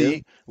 because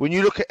really, when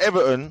you look at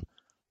Everton,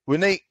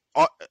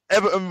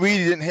 Everton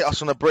really didn't hit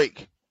us on a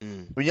break.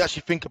 When you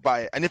actually think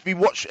about it, and if you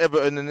watch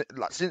Everton, and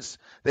like since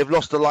they've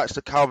lost the likes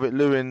of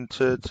Calvert-Lewin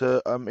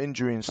to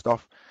injury and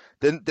stuff,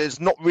 then there's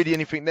not really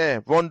anything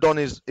there. Rondon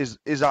is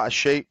out of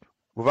shape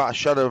without a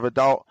shadow of a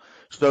doubt.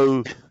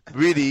 So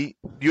really,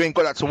 you ain't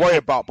got that to worry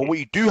about. But what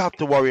you do have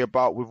to worry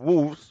about with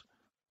Wolves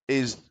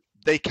is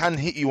they can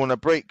hit you on a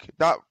break.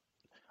 That,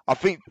 I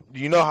think,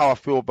 you know how I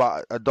feel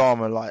about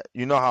Adama, like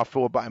you know how I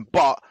feel about him.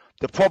 But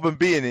the problem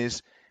being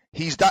is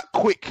he's that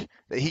quick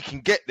that he can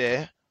get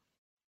there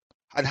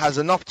and has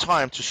enough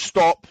time to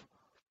stop,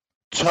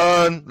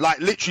 turn, like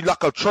literally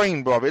like a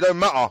train, bro. It don't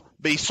matter.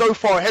 But he's so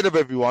far ahead of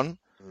everyone,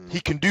 he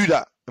can do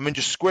that and then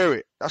just square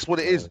it. That's what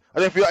it is. I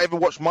don't know if you ever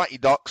watched Mighty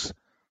Ducks,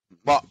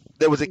 but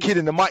there was a kid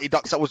in the Mighty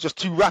Ducks that was just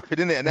too rapid,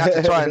 innit? And they had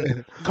to try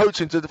and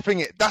coach him to the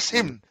thing. That's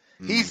him.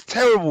 He's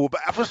terrible.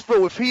 But I just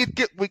feel if he had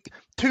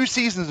 2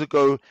 seasons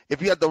ago, if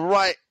he had the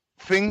right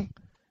thing,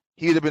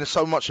 he would have been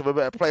so much of a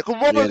better player.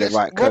 Because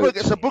Robert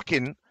gets a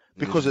booking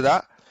because of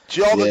that.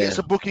 Thiago gets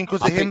a booking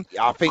because of him.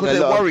 I think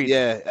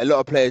a lot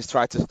of players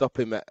try to stop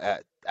him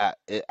at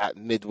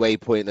midway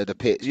point of the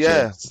pitch.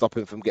 Yeah, stop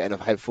him from getting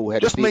a full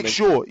head. Just make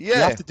sure. Yeah,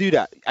 you have to do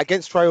that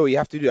against Traore. You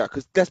have to do that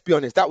because let's be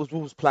honest, that was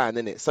Wolves' plan,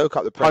 innit? Soak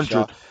up the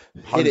pressure,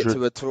 100. Hit it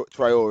to a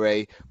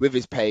Traore with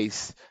his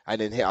pace,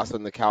 and then hit us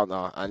on the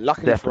counter. And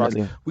luckily for us,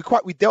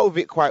 we dealt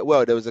with it quite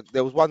well. There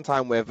was one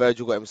time where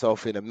Virgil got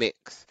himself in a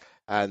mix,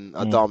 and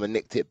Adama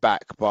nicked it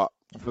back, but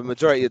for the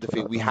majority of the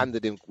thing, we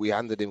handled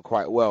him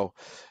quite well.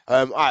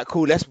 All right,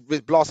 cool. Let's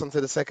blast onto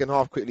the second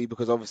half quickly,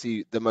 because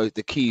obviously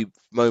the key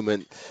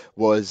moment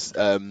was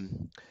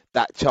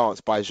that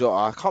chance by Jota.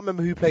 I can't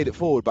remember who played it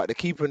forward, but the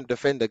keeper and the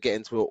defender get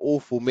into an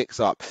awful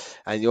mix-up,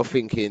 and you're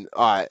thinking,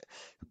 all right,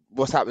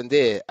 what's happened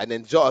here? And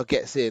then Jota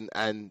gets in,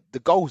 and the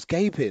goal's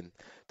gaping.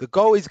 The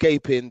goal is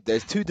gaping.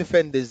 There's 2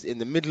 defenders in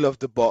the middle of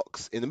the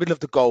box, in the middle of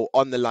the goal,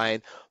 on the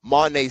line.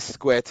 Mane's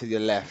square to your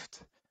left,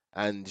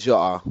 and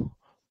Jota.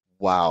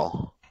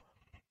 Wow.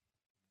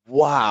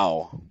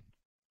 I'm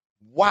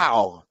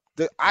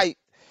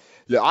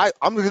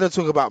going to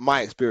talk about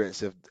my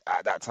experience at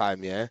that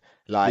time, yeah?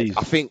 Like,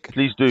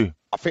 Please do.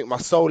 I think my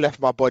soul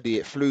left my body.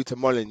 It flew to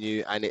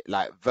Molineux, and it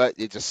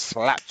just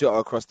slapped Jota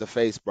across the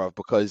face, bro,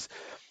 because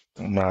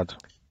mad.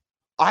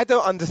 I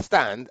don't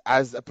understand,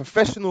 as a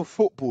professional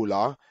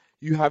footballer,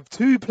 you have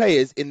 2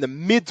 players in the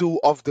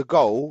middle of the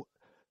goal,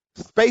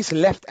 space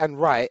left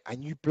and right,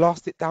 and you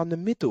blast it down the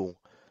middle.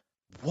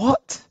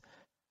 What?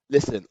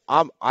 Listen,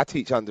 I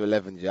teach under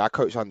 11s, yeah. I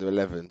coach under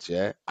 11s,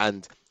 yeah.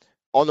 And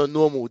on a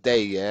normal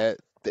day, yeah,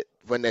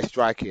 when they're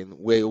striking,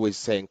 we're always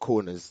saying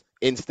corners,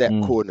 instep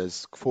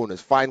corners,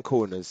 find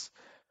corners.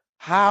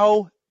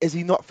 How has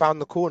he not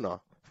found the corner,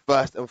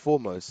 first and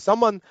foremost?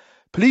 Someone,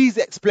 please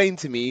explain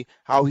to me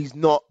how he's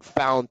not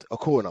found a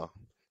corner.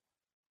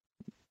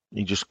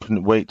 He just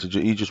couldn't wait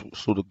he just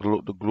saw the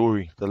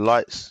glory, the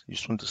lights. He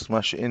just wanted to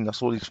smash it in.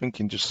 That's all he's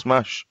thinking, just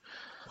smash.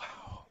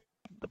 Wow.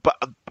 But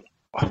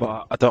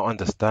I don't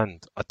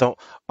understand. I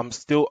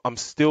still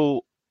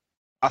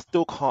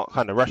can't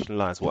kind of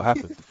rationalize what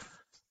happened.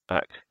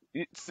 Like,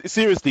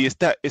 seriously, it's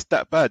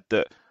that bad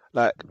that,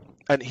 like,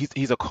 and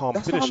he's a calm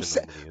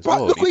finisher as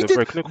well.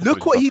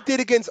 Look what he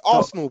did against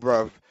Arsenal,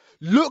 bro.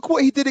 Look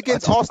what he did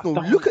against Arsenal.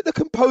 Look at the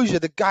composure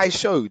the guy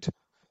showed.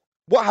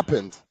 What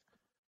happened?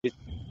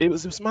 It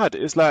was mad.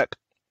 It's like,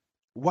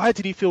 why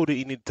did he feel that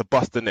he needed to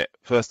bust the net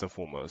first and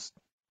foremost?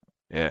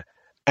 Yeah,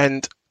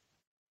 and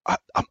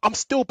I'm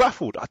still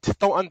baffled. I just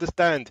don't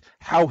understand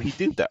how he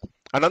did that.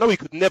 And I know he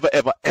could never,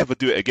 ever, ever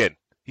do it again.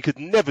 He could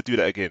never do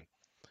that again.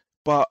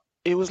 But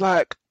it was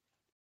like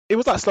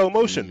slow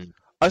motion.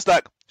 I was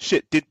like,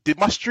 shit, did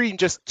my stream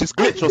just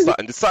glitch or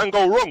something? Did something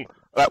go wrong?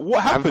 Like,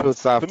 what happened? Anfield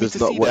South does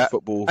not watch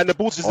football, and the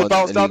ball's just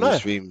bounced down there.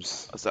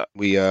 Streams.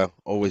 We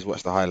always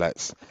watch the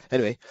highlights.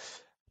 Anyway.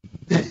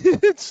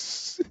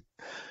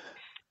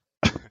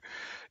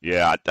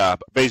 Yeah,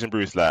 Bayesian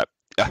Bruce, like,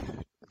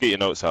 get your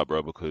notes out,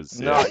 bro, because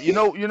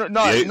Diogo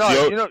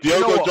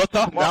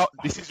Jota, now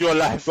this is your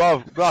life,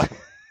 bro.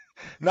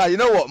 Now you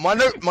know what? My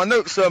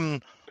notes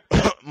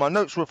my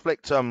notes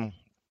reflect some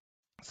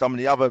of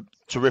the other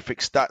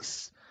terrific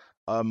stats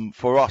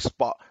for us,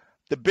 but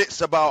the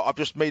bits about, I've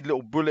just made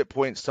little bullet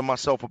points to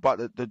myself about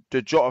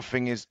the Jota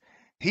thing is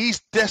he's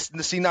destined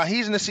to see. Now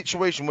he's in a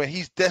situation where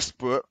he's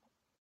desperate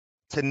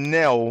to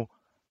nail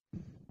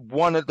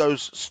one of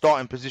those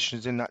starting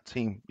positions in that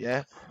team.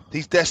 Yeah,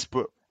 he's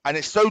desperate. And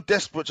it's so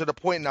desperate to the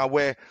point now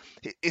where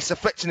it's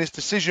affecting his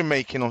decision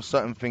making on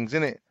certain things,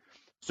 isn't it?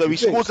 So he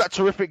scores that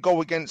terrific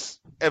goal against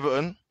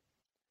Everton.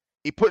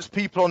 He puts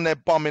people on their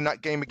bum in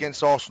that game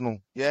against Arsenal.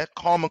 Yeah,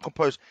 calm and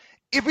composed.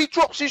 If he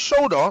drops his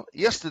shoulder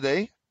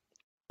yesterday,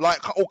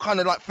 or kind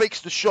of like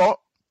fakes the shot,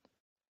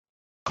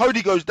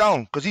 Cody goes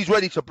down because he's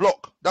ready to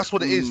block. That's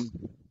what it is.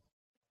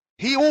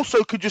 He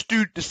also could just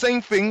do the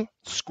same thing,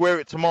 square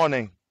it to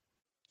Mane.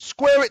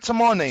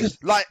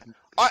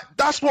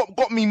 That's what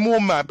got me more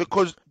mad,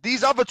 because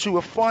these other two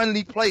are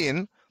finally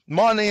playing,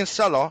 Mane and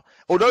Salah.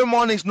 Although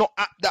Mane's not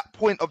at that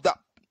point of that,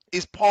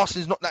 his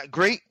passing is not that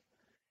great.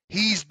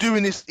 He's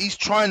doing this. He's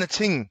trying to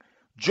ting.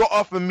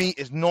 Jota for me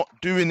is not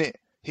doing it.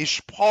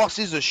 His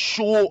passes are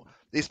short.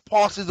 His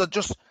passes are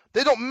just,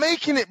 they're not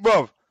making it,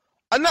 bruv.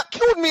 And that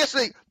killed me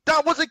yesterday.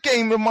 That was a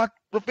game,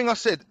 the thing I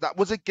said, that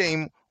was a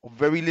game of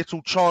very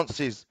little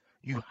chances.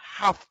 You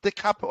have to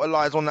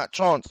capitalise on that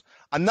chance.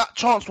 And that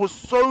chance was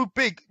so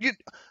big.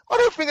 I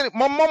don't think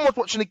my mum was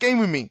watching the game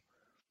with me.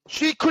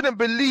 She couldn't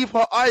believe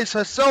her eyes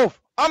herself.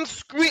 I'm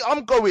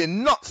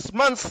going nuts,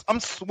 man. I'm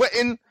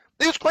sweating.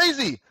 It was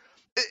crazy.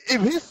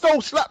 If his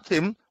soul slapped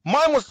him,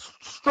 mine was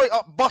straight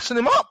up busting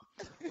him up.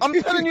 I'm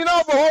telling you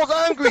now, bro. I was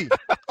angry.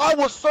 I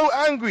was so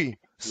angry.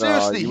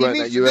 Seriously,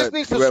 this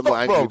needs to stop, more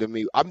angry than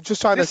me. I'm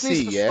just trying to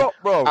see, stop,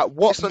 bro. At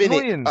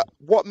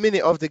what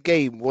minute of the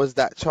game was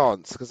that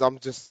chance? Because I'm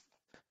just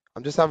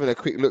having a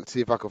quick look to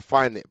see if I can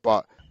find it.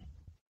 But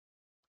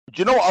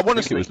do you know what I want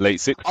to say? It was late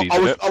 60s.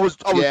 I was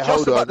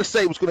just about to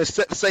say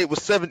it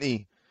was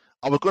 70.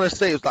 I was going to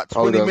say it was like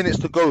 20 minutes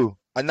to go,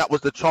 and that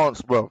was the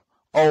chance, bro.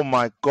 Oh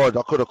my God,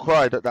 I could have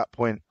cried at that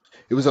point.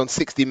 It was on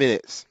 60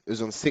 minutes. It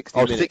was on 60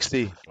 minutes.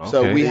 60.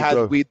 So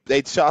okay.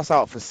 They'd shut us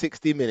out for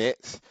 60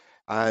 minutes,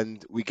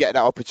 and we get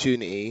that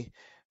opportunity.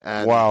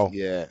 And wow.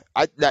 Yeah.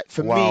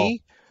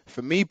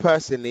 For me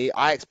personally,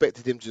 I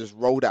expected him to just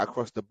roll that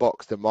across the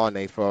box to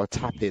Mane for a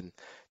tap-in.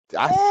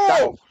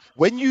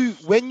 When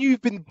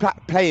you've been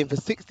playing for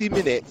 60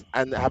 minutes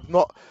and have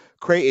not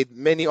created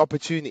many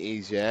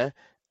opportunities, yeah,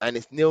 and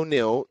it's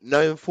 0-0,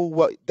 knowing full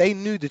well they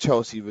knew the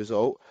Chelsea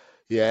result,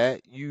 yeah,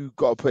 you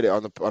got to put it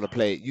on a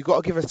plate. You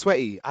got to give a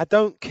Sweaty. I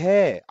don't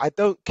care.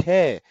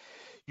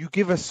 You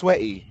give a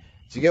Sweaty.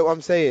 Do you get what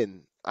I'm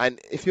saying? And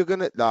if you're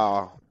gonna,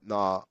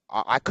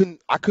 I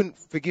couldn't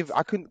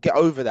get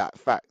over that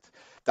fact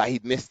that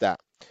he'd missed that.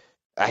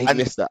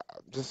 Missed that.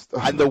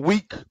 And the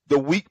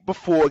week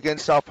before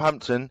against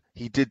Southampton,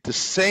 he did the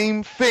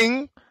same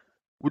thing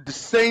with the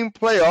same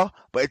player,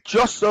 but it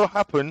just so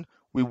happened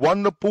we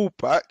won the ball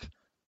back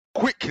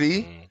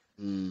quickly,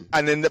 and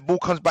then the ball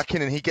comes back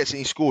in and he gets it and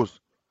he scores.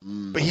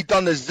 But he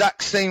done the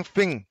exact same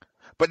thing.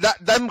 But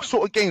them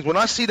sort of games, when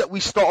I see that we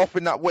start off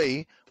in that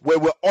way, where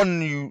we're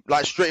on you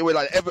like straight away,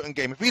 like the Everton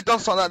game, if he'd done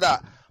something like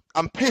that,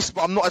 I'm pissed,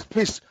 but I'm not as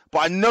pissed. But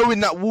I know in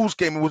that Wolves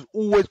game, it was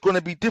always going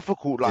to be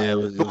difficult,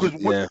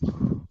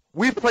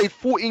 we've played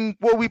 14.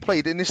 Well, we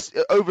played in this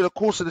over the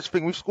course of this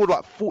thing. We've scored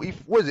like 40.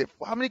 What is it?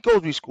 How many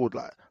goals we scored?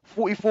 Like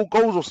 44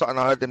 goals or something.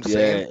 I heard them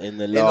saying in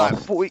the last.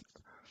 Like 40.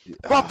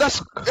 Bro,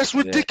 that's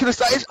ridiculous.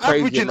 That is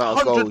averaging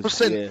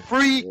 100%.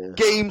 3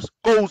 games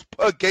goals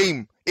per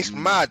game. It's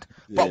mad.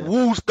 But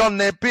Wolves done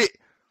their bit.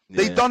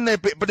 They done their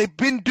bit, but they've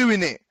been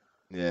doing it.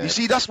 Yeah. You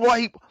see, that's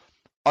why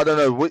I don't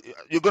know.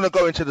 You're gonna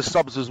go into the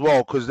subs as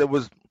well, because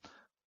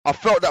I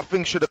felt that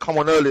thing should have come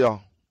on earlier.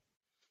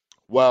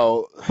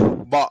 Well,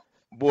 but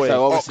boy,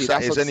 so obviously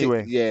that is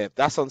anyway.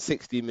 That's on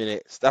 60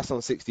 minutes.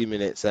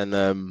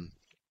 And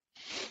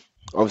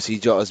obviously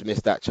Jota's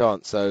missed that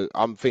chance. So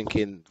I'm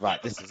thinking,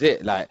 right, this is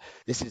it. Like,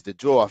 this is the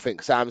draw. I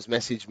think Sam's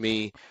messaged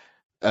me.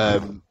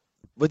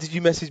 What did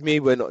you message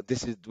me? We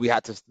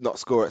had to not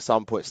score at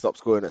some point, stop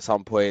scoring at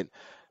some point.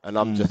 And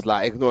I'm just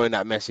like ignoring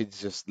that message.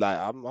 Just like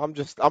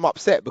I'm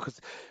upset, because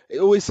it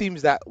always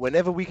seems that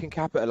whenever we can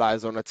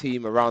capitalize on a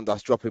team around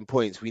us dropping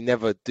points, we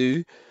never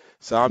do.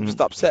 So I'm just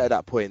upset at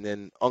that point.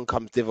 Then on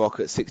comes Divock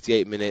at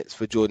 68 minutes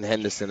for Jordan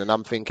Henderson, and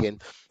I'm thinking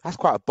that's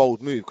quite a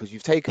bold move, because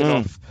you've taken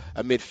off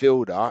a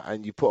midfielder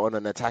and you put on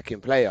an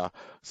attacking player.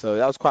 So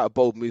that was quite a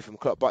bold move from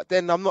Klopp. But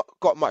then I'm not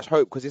got much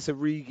hope, because it's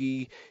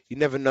Origi. You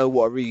never know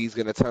what Origi's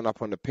going to turn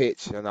up on the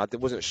pitch, and I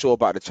wasn't sure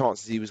about the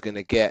chances he was going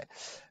to get.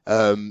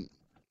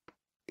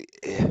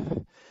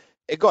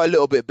 It got a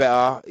little bit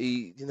better.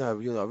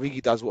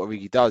 Origi does what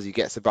Origi does. He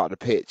gets about the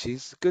pitch.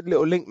 He's a good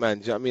little link man.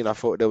 Do you know what I mean? I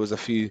thought there was a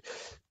few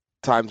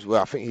times where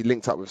I think he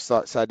linked up with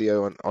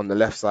Sadio on the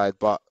left side,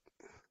 but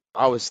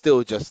I was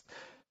still just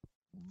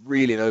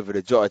reeling over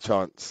the Jota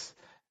chance.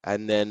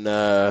 And then,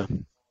 what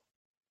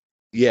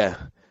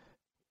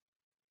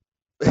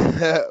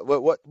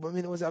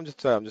minute was it? I'm just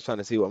trying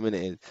to see what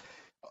minute it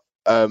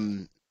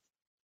is.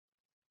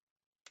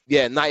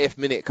 90th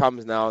minute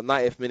comes now.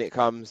 90th minute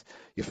comes.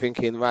 You're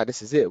thinking, right,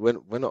 this is it.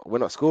 We're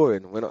not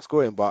scoring.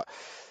 But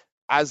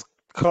as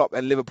Klopp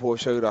and Liverpool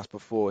showed us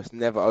before, it's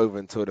never over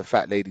until the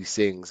fat lady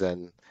sings.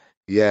 And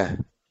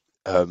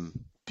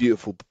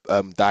beautiful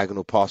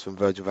diagonal pass from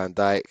Virgil van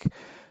Dijk,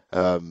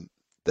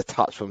 the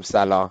touch from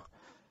Salah,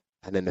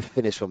 and then the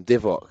finish from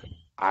Divock.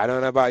 I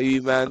don't know about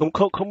you, man.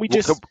 Can we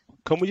just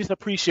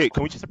appreciate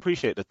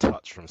the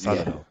touch from Salah?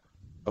 Yeah,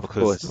 of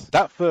course.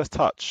 That first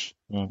touch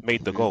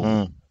made the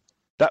goal.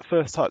 That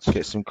first touch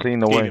gets him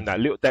clean away. Gave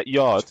him that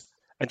yard.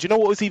 And do you know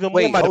what was even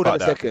more mad about that? Hold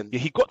on a second. Yeah,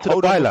 he got to the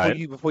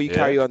byline. Before you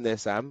carry on there,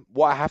 Sam,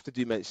 what I have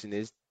to mention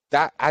is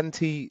that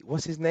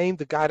what's his name?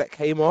 The guy that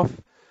came off.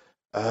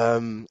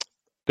 The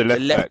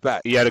left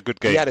back. He had a good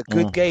game. He had a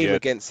good game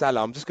against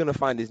Salah. I'm just gonna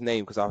find his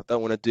name because I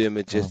don't want to do him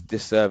a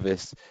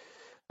disservice.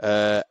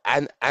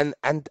 And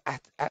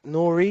at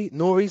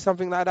Nori,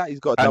 something like that. He's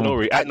got at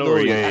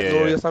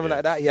Nori or something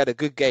like that. He had a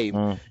good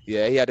game.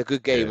 Yeah, he had a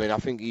good game, and I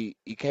think he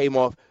came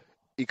off.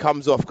 He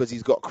comes off because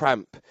he's got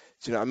cramp. Do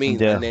you know what I mean?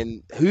 Yeah. And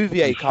then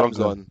Huvier comes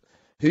on.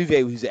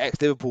 Huvier, who's an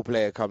ex-Liverpool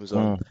player, comes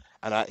on,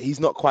 and he's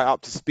not quite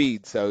up to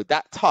speed. So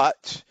that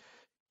touch,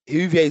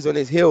 Huvier's on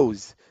his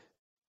heels,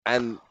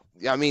 and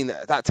I mean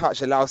that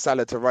touch allows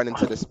Salah to run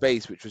into the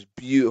space, which was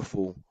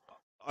beautiful.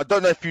 I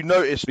don't know if you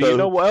noticed, but you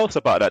know what else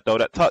about that though?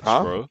 That touch,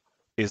 bro,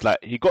 is like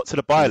he got to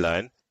the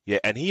byline,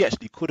 and he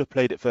actually could have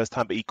played it first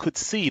time, but he could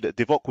see that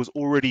Divock was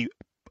already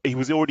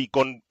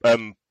gone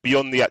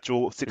beyond the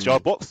actual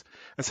 6-yard box,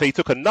 and so he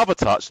took another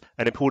touch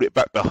and then pulled it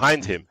back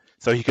behind him,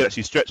 so he could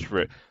actually stretch for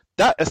it.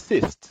 That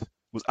assist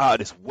was out of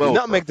this world.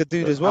 He nutmegged the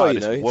dude as well, you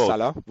know,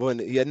 Salah. He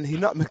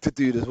nutmegged the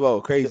dude as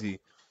well. Crazy.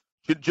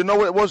 Do you know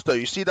what it was though?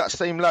 You see that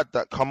same lad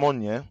that come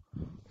on, yeah.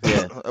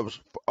 It was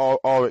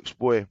our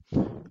ex-boy.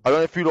 I don't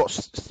know if you lot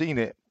seen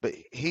it, but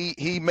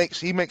he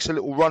makes a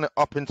little run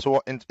up into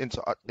our end of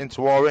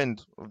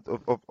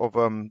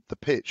the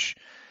pitch.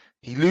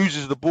 He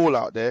loses the ball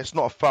out there. It's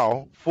not a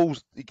foul.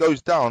 Falls. He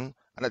goes down,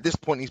 and at this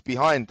point he's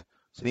behind.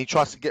 So he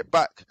tries to get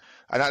back,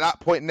 and at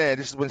that point there,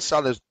 this is when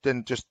Salah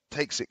then just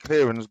takes it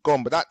clear and is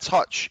gone. But that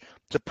touch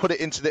to put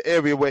it into the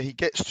area where he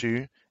gets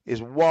to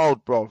is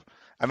wild, bro.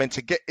 I mean,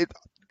 to get it.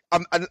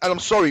 And I'm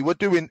sorry, we're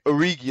doing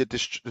Origi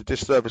a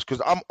disservice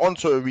because I'm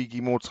onto Origi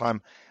more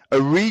time.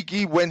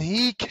 Origi, when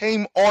he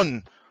came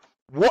on,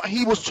 what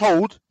he was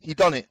told, he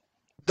done it.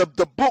 The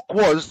book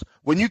was,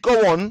 when you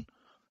go on,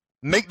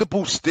 make the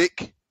ball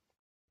stick,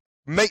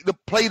 when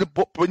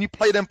you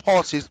play them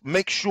passes,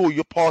 make sure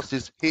your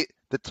passes hit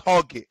the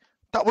target.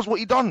 That was what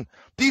he done.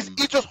 He's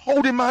just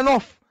holding man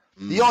off.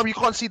 The arm, you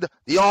can't see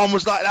the arm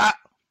was like that.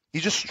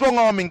 He's just strong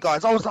arming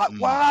guys. I was like,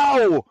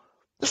 wow.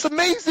 It's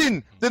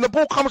amazing. Then the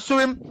ball comes to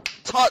him,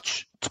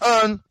 touch,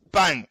 turn,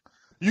 bang.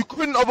 You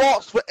couldn't have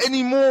asked for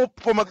any more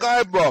from a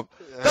guy, bro.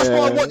 That's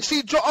what I want.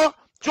 See, Jota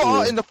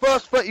in the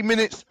first 30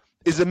 minutes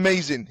is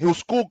amazing. He'll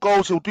score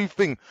goals, he'll do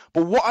things.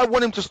 But what I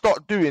want him to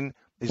start doing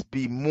is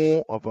be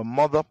more of a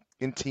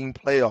mother-in team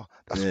player.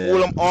 That's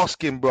all I'm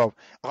asking, bro.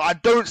 I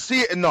don't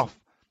see it enough.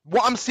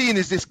 What I'm seeing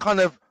is this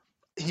kind of,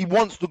 he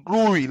wants the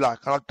glory,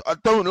 like, I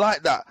don't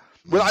like that.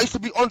 When I used to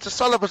be on to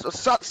Salah,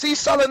 see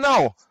Salah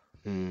now.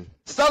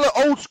 Salah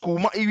old school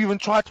might even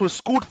try to have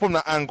scored from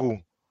that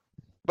angle,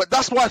 but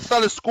that's why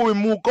Salah's scoring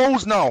more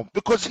goals now,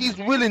 because he's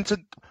willing to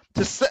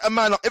set a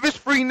man up. If it's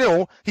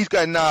 3-0, he's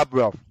going, nah,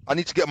 bro, I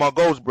need to get my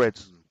goals,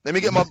 Breds. Let me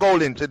get my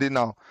goal in today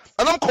now,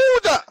 and I'm cool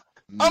with that.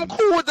 I'm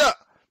cool with that.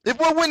 If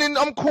we're winning,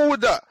 I'm cool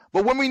with that.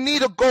 But when we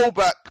need a goal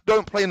back,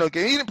 don't play no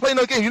game. He didn't play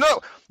no game. You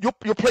know,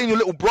 you're playing your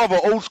little brother,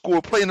 old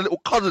school, playing a little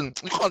cousin.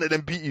 You can't let them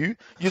beat you.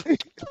 You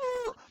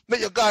let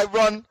your guy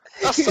run.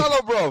 That's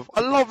Salah, bro. I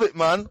love it,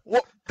 man.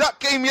 That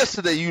game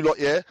yesterday, you lot,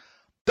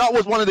 that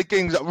was one of the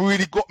games that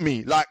really got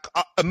me. Like,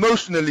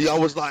 emotionally, I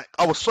was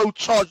so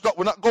charged up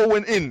when that goal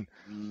went in.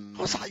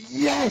 I was like,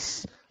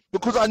 yes,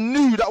 because I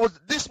knew that was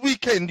this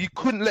weekend. You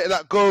couldn't let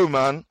that go,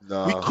 man.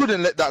 No, we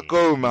couldn't let that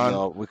go, man.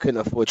 No, we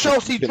couldn't afford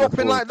Chelsea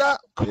dropping like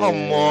that. Come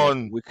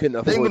on, we couldn't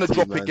afford. They ain't gonna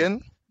drop man.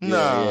 Again.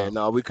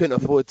 No, we couldn't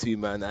afford to,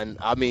 man. And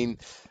I mean,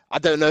 I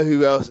don't know who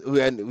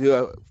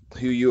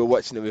you were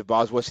watching it with, but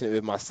I was watching it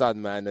with my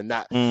son, man. And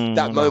that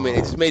moment,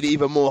 it just made it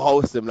even more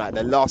wholesome. Like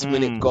the last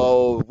minute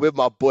goal with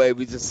my boy,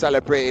 we just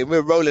celebrating.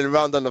 We're rolling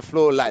around on the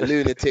floor like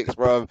lunatics,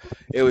 bro.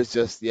 It was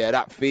just,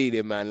 that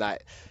feeling, man.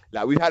 Like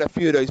we've had a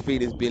few of those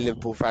feelings being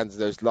Liverpool fans,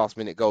 those last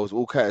minute goals,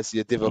 all courtesy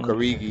of Divock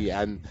Origi.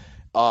 And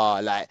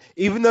like,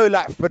 even though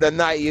like for the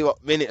 90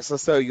 minutes or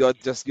so, your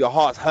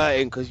heart's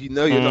hurting because you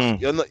know you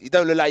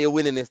don't look like you're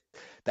winning this.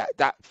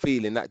 That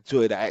feeling, that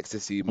joy, that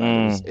ecstasy,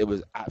 man. It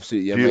was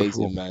absolutely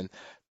amazing, man.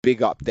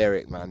 Big up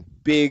Derek, man.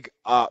 Big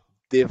up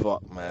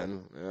Divock,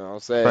 man. You know what I'm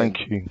saying? Thank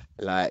you.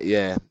 Like,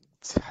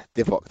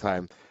 Divock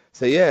time.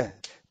 So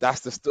that's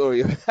the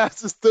story.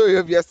 That's the story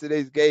of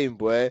yesterday's game,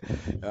 boy.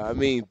 I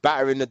mean,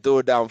 battering the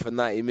door down for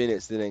 90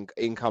 minutes, and then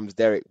in comes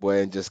Derek,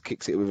 boy, and just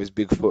kicks it with his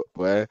big foot,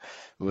 boy. It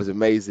was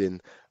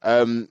amazing.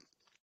 I'm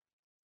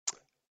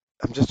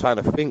just trying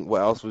to think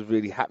what else was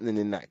really happening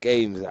in that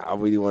game that I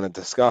really want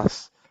to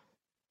discuss.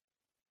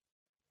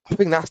 I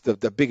think that's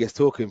the biggest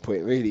talking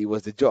point, really,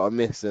 was the Jota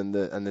miss and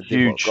the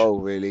Divock goal,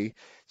 really.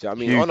 Do you know what I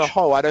mean? Huge. On a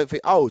whole, I don't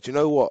think... Oh, do you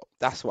know what?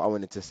 That's what I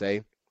wanted to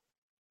say.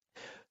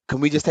 Can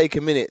we just take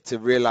a minute to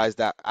realise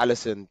that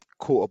Alisson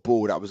caught a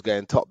ball that was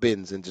going top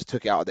bins and just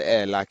took it out of the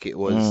air like it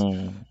was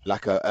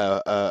like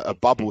a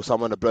bubble.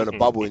 Someone had blown a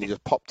bubble and he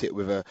just popped it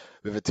with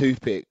a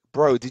toothpick.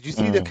 Bro, did you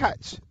see the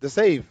catch? The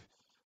save?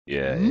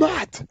 Yeah.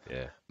 Mad.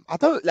 Yeah. I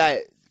don't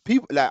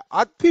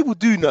people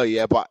do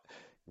know, but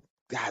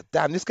God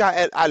damn, this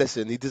guy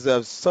Alisson, he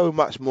deserves so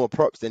much more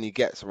props than he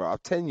gets, right? I'm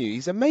telling you,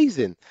 he's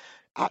amazing.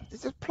 He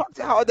just plucked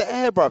it out of the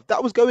air, bro.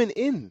 That was going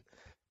in.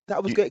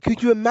 That was good.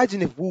 Could you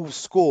imagine if Wolves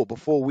score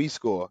before we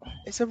score?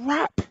 It's a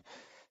wrap.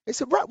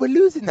 It's a wrap. We're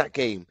losing that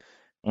game.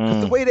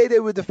 Because the way they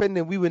were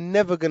defending, we were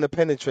never going to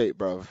penetrate,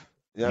 bruv.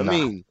 You know what I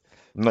mean?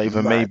 Not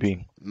even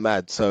maybe.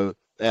 Mad. So,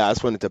 yeah, I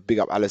just wanted to big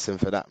up Alisson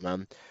for that,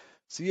 man.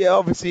 So, yeah,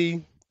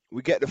 obviously,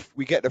 we get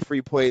the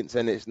 3 points,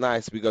 and it's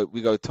nice. We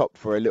go top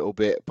for a little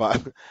bit,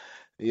 but,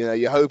 you know,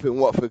 you're hoping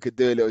Watford could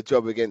do a little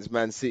job against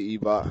Man City,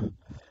 but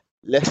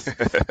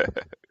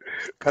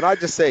Can I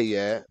just say,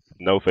 yeah?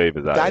 No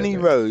favours out Danny here,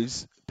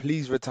 Rose,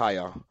 please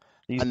retire.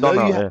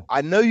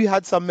 I know you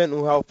had some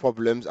mental health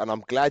problems, and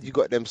I'm glad you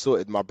got them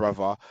sorted, my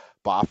brother.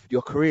 But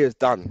your career's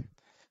done.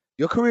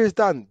 Your career's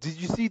done. Did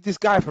you see this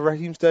guy for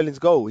Raheem Sterling's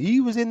goal? He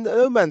was in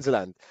no man's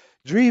land,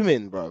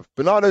 dreaming, bro.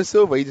 Bernardo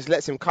Silva, he just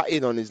lets him cut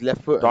in on his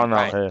left foot. Done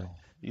out here.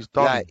 He's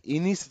done. Like, he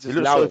needs to just he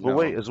looks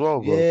overweight as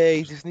well, bro. Yeah,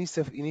 he needs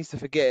to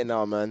forget it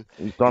now, man.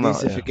 He's done. He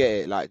needs to forget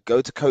it. Like, go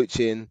to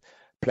coaching,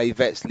 play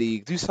Vets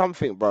League, do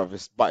something, bro.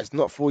 But it's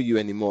not for you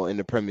anymore in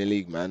the Premier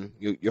League, man.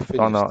 You're finished.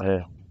 Done out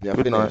here. You're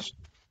finished.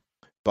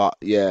 But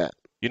yeah.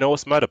 You know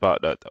what's mad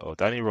about that though?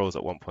 Danny Rose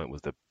at one point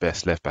was the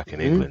best left back in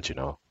England, you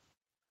know.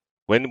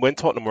 When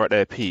Tottenham were at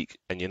their peak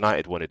and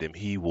United wanted him,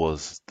 he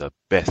was the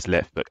best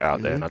left back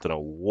out there. And I don't know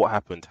what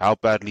happened, how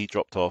badly he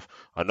dropped off.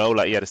 I know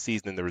like he had a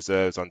season in the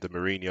reserves under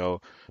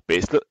Mourinho, but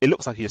it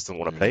looks like he just doesn't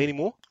want to play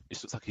anymore.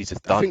 It looks like he's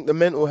just done. I think the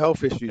mental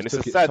health issues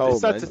took its toll,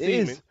 man.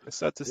 It's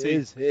sad to see.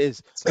 It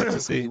is. Sad to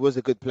see. He was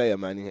a good player,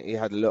 man. He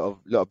had a lot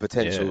of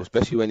potential,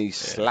 especially when he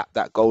slapped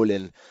that goal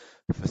in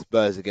for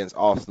Spurs against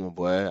Arsenal,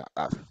 boy.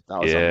 That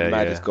was the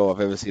maddest goal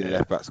I've ever seen a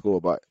left back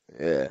score. But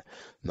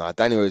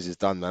Danny Rose is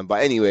done, man.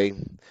 But anyway,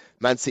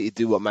 Man City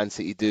do what Man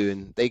City do,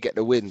 and they get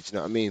the win. Do you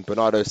know what I mean?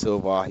 Bernardo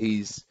Silva,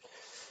 I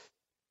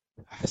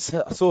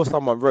saw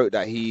someone wrote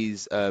that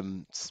he's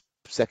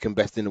second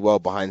best in the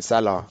world behind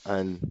Salah,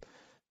 and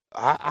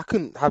I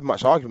couldn't have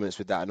much arguments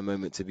with that at the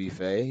moment. To be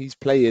fair, he's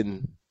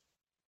playing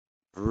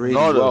really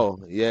well.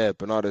 Yeah,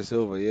 Bernardo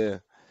Silva. Yeah.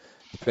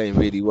 He's playing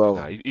really well.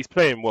 Nah, he's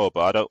playing well,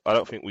 but I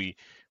don't think we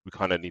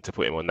kind of need to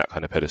put him on that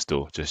kind of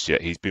pedestal just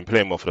yet. He's been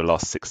playing well for the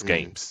last 6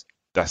 games.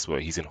 That's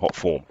where he's in hot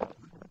form.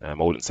 I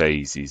wouldn't say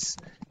he's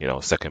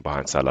second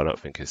behind Salah. I don't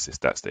think it's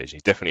that stage.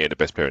 He's definitely the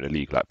best player in the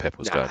league, like Pep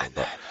was going.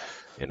 But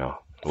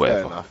whatever.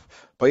 Fair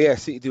enough. But yeah,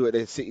 City do what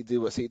City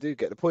do,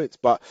 get the points.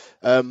 But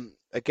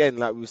again,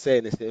 like we were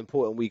saying, it's an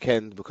important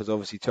weekend because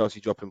obviously Chelsea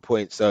dropping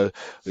points, so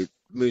it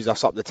moves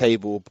us up the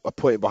table, a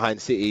point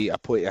behind City, a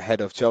point ahead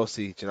of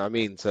Chelsea. Do you know what I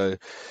mean? So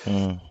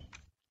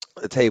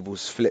the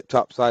table's flipped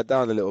upside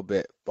down a little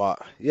bit.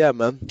 But yeah,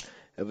 man,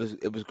 it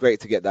was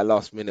great to get that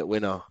last minute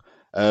winner.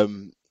 I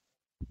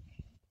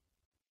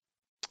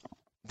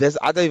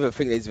don't even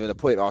think there's even a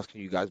point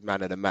asking you guys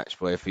man of the match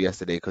for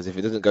yesterday, because if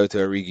it doesn't go to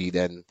Origi,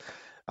 then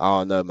I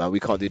don't know, man. We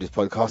can't do this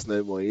podcast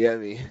no more. You get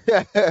me?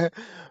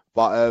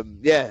 But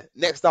yeah,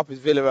 next up is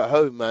Villa at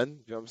home, man.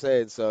 You know what I'm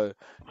saying? So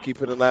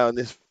keeping an eye on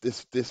this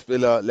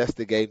Villa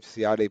Leicester game to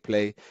see how they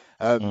play.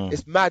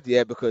 It's mad,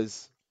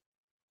 because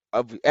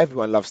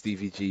everyone loves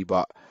Stevie G,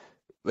 but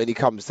when he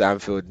comes to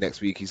Anfield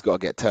next week, he's got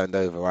to get turned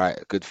over, right?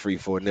 A good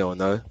 3-4-0,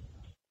 no?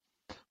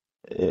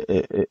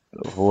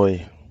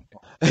 Boy.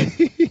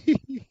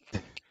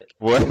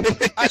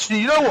 What?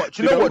 Actually, you know what?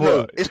 Do you know what?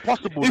 Though? It's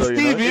possible, though.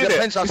 Stevie, it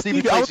depends how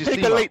Stevie plays his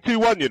team. I'll take a late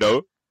 2-1, you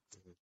know.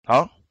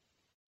 Huh?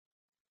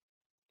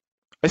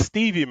 It's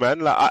Stevie, man.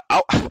 Like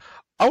I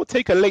would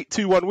take a late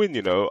 2-1 win,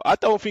 you know. I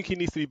don't think he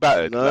needs to be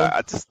battered. No.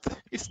 Like,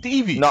 it's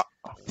Stevie. No,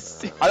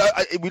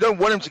 we don't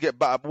want him to get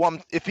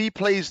battered. If he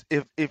plays,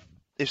 if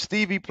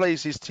Stevie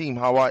plays his team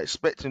how I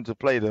expect him to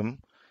play them,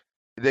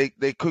 they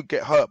could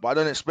get hurt. But I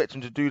don't expect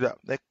him to do that.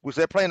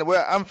 They're playing. We're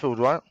at Anfield,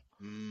 right?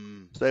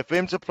 So for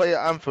him to play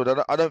at Anfield,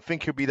 I don't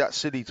think he'll be that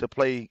silly to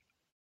play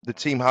the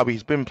team how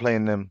he's been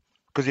playing them.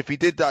 Because if he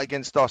did that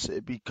against us,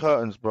 it'd be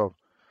curtains, bro.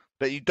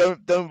 But you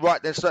don't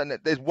write.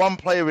 There's one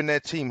player in their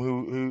team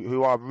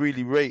who I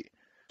really rate.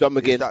 John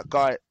McGinn. That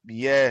guy,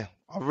 yeah,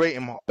 I rate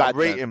him. I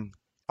rate him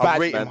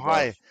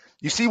high. Bro.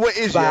 You see what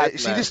it is, Bad, yeah.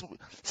 See this.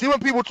 See when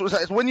people talk,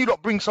 it's when you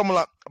don't bring someone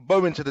like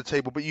Bowen to the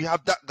table, but you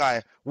have that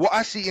guy. What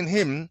I see in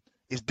him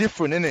is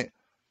different, innit?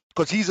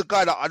 Because he's a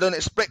guy that I don't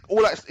expect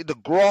all that, the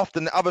graft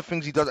and the other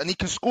things he does, and he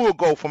can score a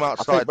goal from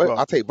outside.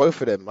 I'll take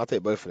both of them.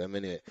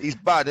 Innit? He's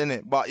bad,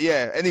 innit? But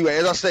yeah. Anyway,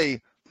 as I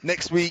say,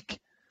 next week.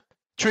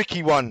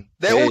 Tricky one.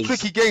 They're all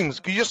tricky games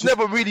because you just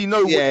never really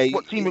know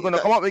what team you're going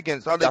to come up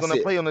against, how they're going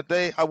to play on the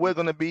day, how we're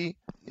going to be.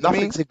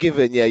 Nothing's a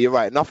given. Yeah, you're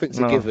right. Nothing's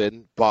a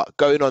given. But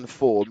going on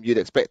form, you'd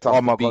expect us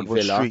to beat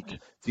Villa.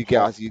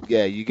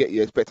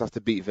 You expect us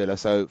to beat Villa.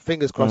 So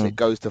fingers crossed it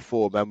goes to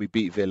form and we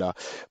beat Villa.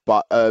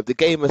 But the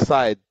game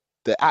aside,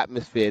 the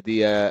atmosphere,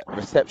 the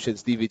reception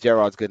Stevie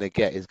Gerrard's going to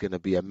get is going to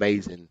be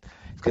amazing.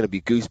 It's going to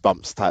be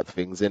goosebumps type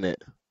things, isn't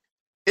it?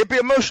 It'd be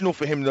emotional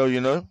for him though, you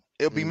know.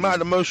 It'll be mad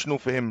emotional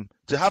for him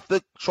to have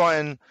to try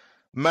and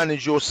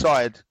manage your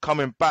side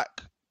coming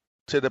back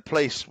to the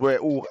place where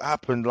it all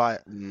happened.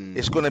 Like,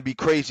 it's going to be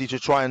crazy to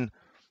try and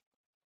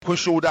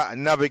push all that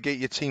and navigate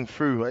your team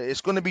through. It's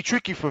going to be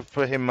tricky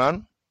for him,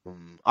 man.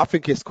 I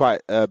think it's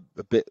quite a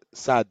bit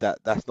sad that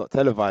that's not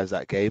televised,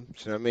 that game. Do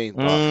you know what I mean?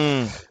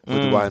 But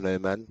what do I know,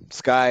 man?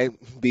 Sky,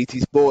 BT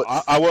Sports.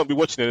 I won't be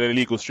watching an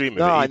illegal streaming.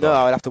 No, I know.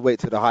 I'll have to wait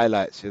till the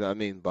highlights. You know what I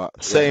mean?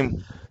 But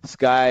same.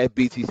 Sky,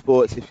 BT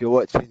Sports. If you're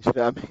watching, you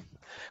know what I mean?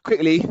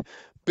 Quickly,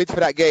 bid for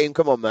that game.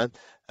 Come on, man.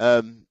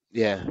 But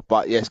yeah,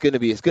 it's gonna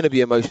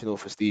be emotional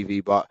for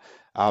Stevie. But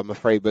I'm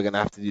afraid we're gonna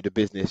have to do the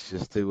business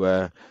just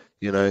to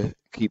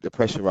keep the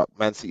pressure up.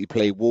 Man City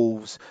play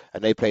Wolves,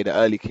 and they play the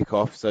early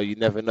kickoff, so you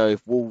never know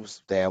if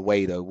Wolves, they're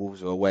away though.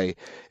 Wolves are away.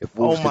 If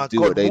Wolves can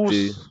do what they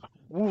do.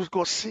 Wolves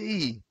got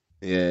City.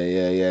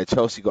 Yeah.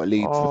 Chelsea got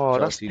Leeds. Oh,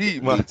 that's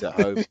deep, man. Leeds at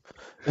home.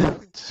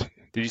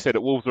 Did you say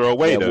that Wolves are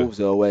away though?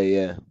 Wolves are away,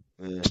 yeah.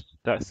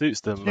 That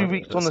suits them. 2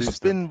 weeks on the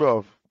spin,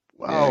 bro.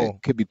 Wow. Yeah,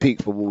 it could be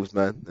peak for Wolves,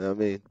 man. You know what I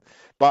mean?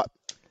 But,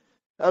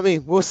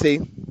 we'll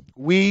see.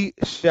 We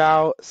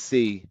shall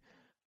see.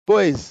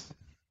 Boys,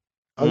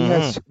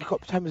 yes, we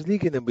got Champions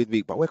League in them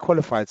midweek, but we're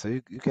qualified, so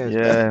who cares? Yeah.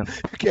 Man?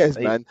 Who cares,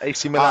 man?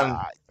 AC Milan.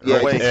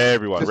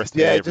 Everyone.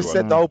 Just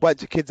send the whole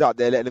bunch of kids out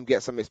there, let them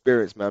get some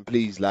experience, man.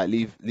 Please,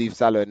 leave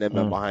Salah and them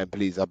behind,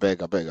 please. I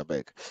beg.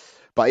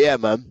 But yeah,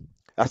 man,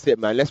 that's it,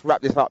 man. Let's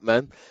wrap this up,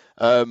 man.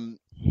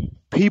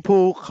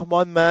 People, come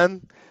on,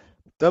 man.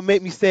 Don't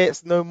make me say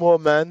it's no more,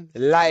 man.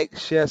 Like,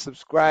 share,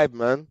 subscribe,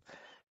 man.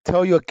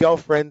 Tell your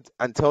girlfriend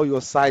and tell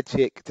your side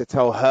chick to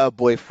tell her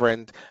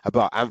boyfriend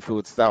about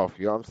Anfield South.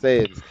 You know what I'm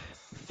saying?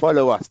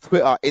 Follow us,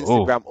 Twitter,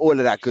 Instagram, all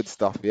of that good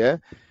stuff, yeah?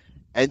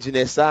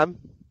 Engineer Sam,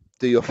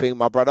 do your thing,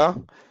 my brother.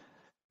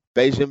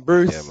 Bayesian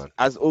Bruce,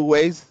 as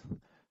always,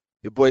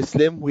 your boy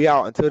Slim, we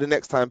out. Until the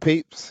next time,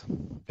 peeps.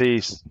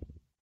 Peace.